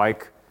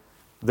like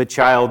the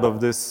child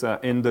of this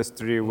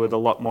industry with a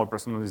lot more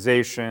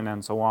personalization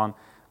and so on.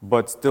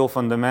 But still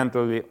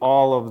fundamentally,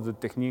 all of the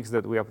techniques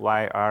that we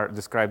apply are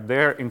described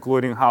there,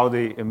 including how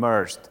they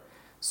emerged.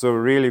 So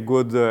really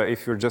good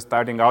if you're just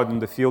starting out in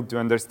the field to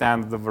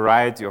understand the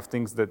variety of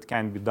things that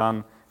can be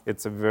done.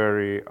 It's a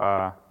very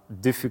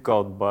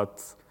difficult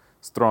but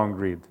strong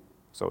read.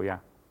 So yeah.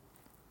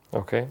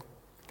 Okay.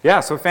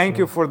 Yeah, so thank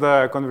you for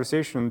the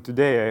conversation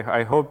today.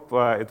 I hope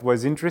it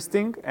was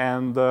interesting.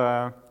 And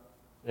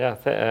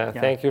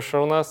thank you,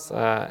 Sharunas.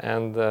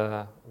 And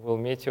we'll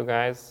meet you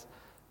guys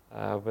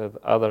with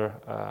other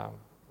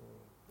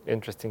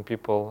interesting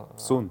people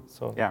soon.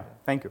 Yeah,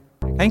 thank you.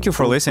 Thank you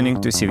for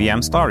listening to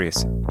CVM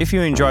Stories. If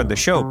you enjoyed the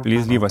show,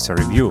 please leave us a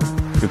review.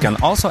 You can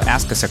also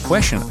ask us a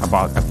question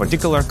about a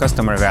particular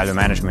customer value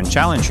management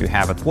challenge you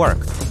have at work.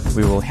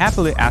 We will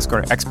happily ask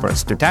our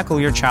experts to tackle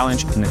your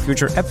challenge in a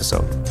future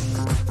episode.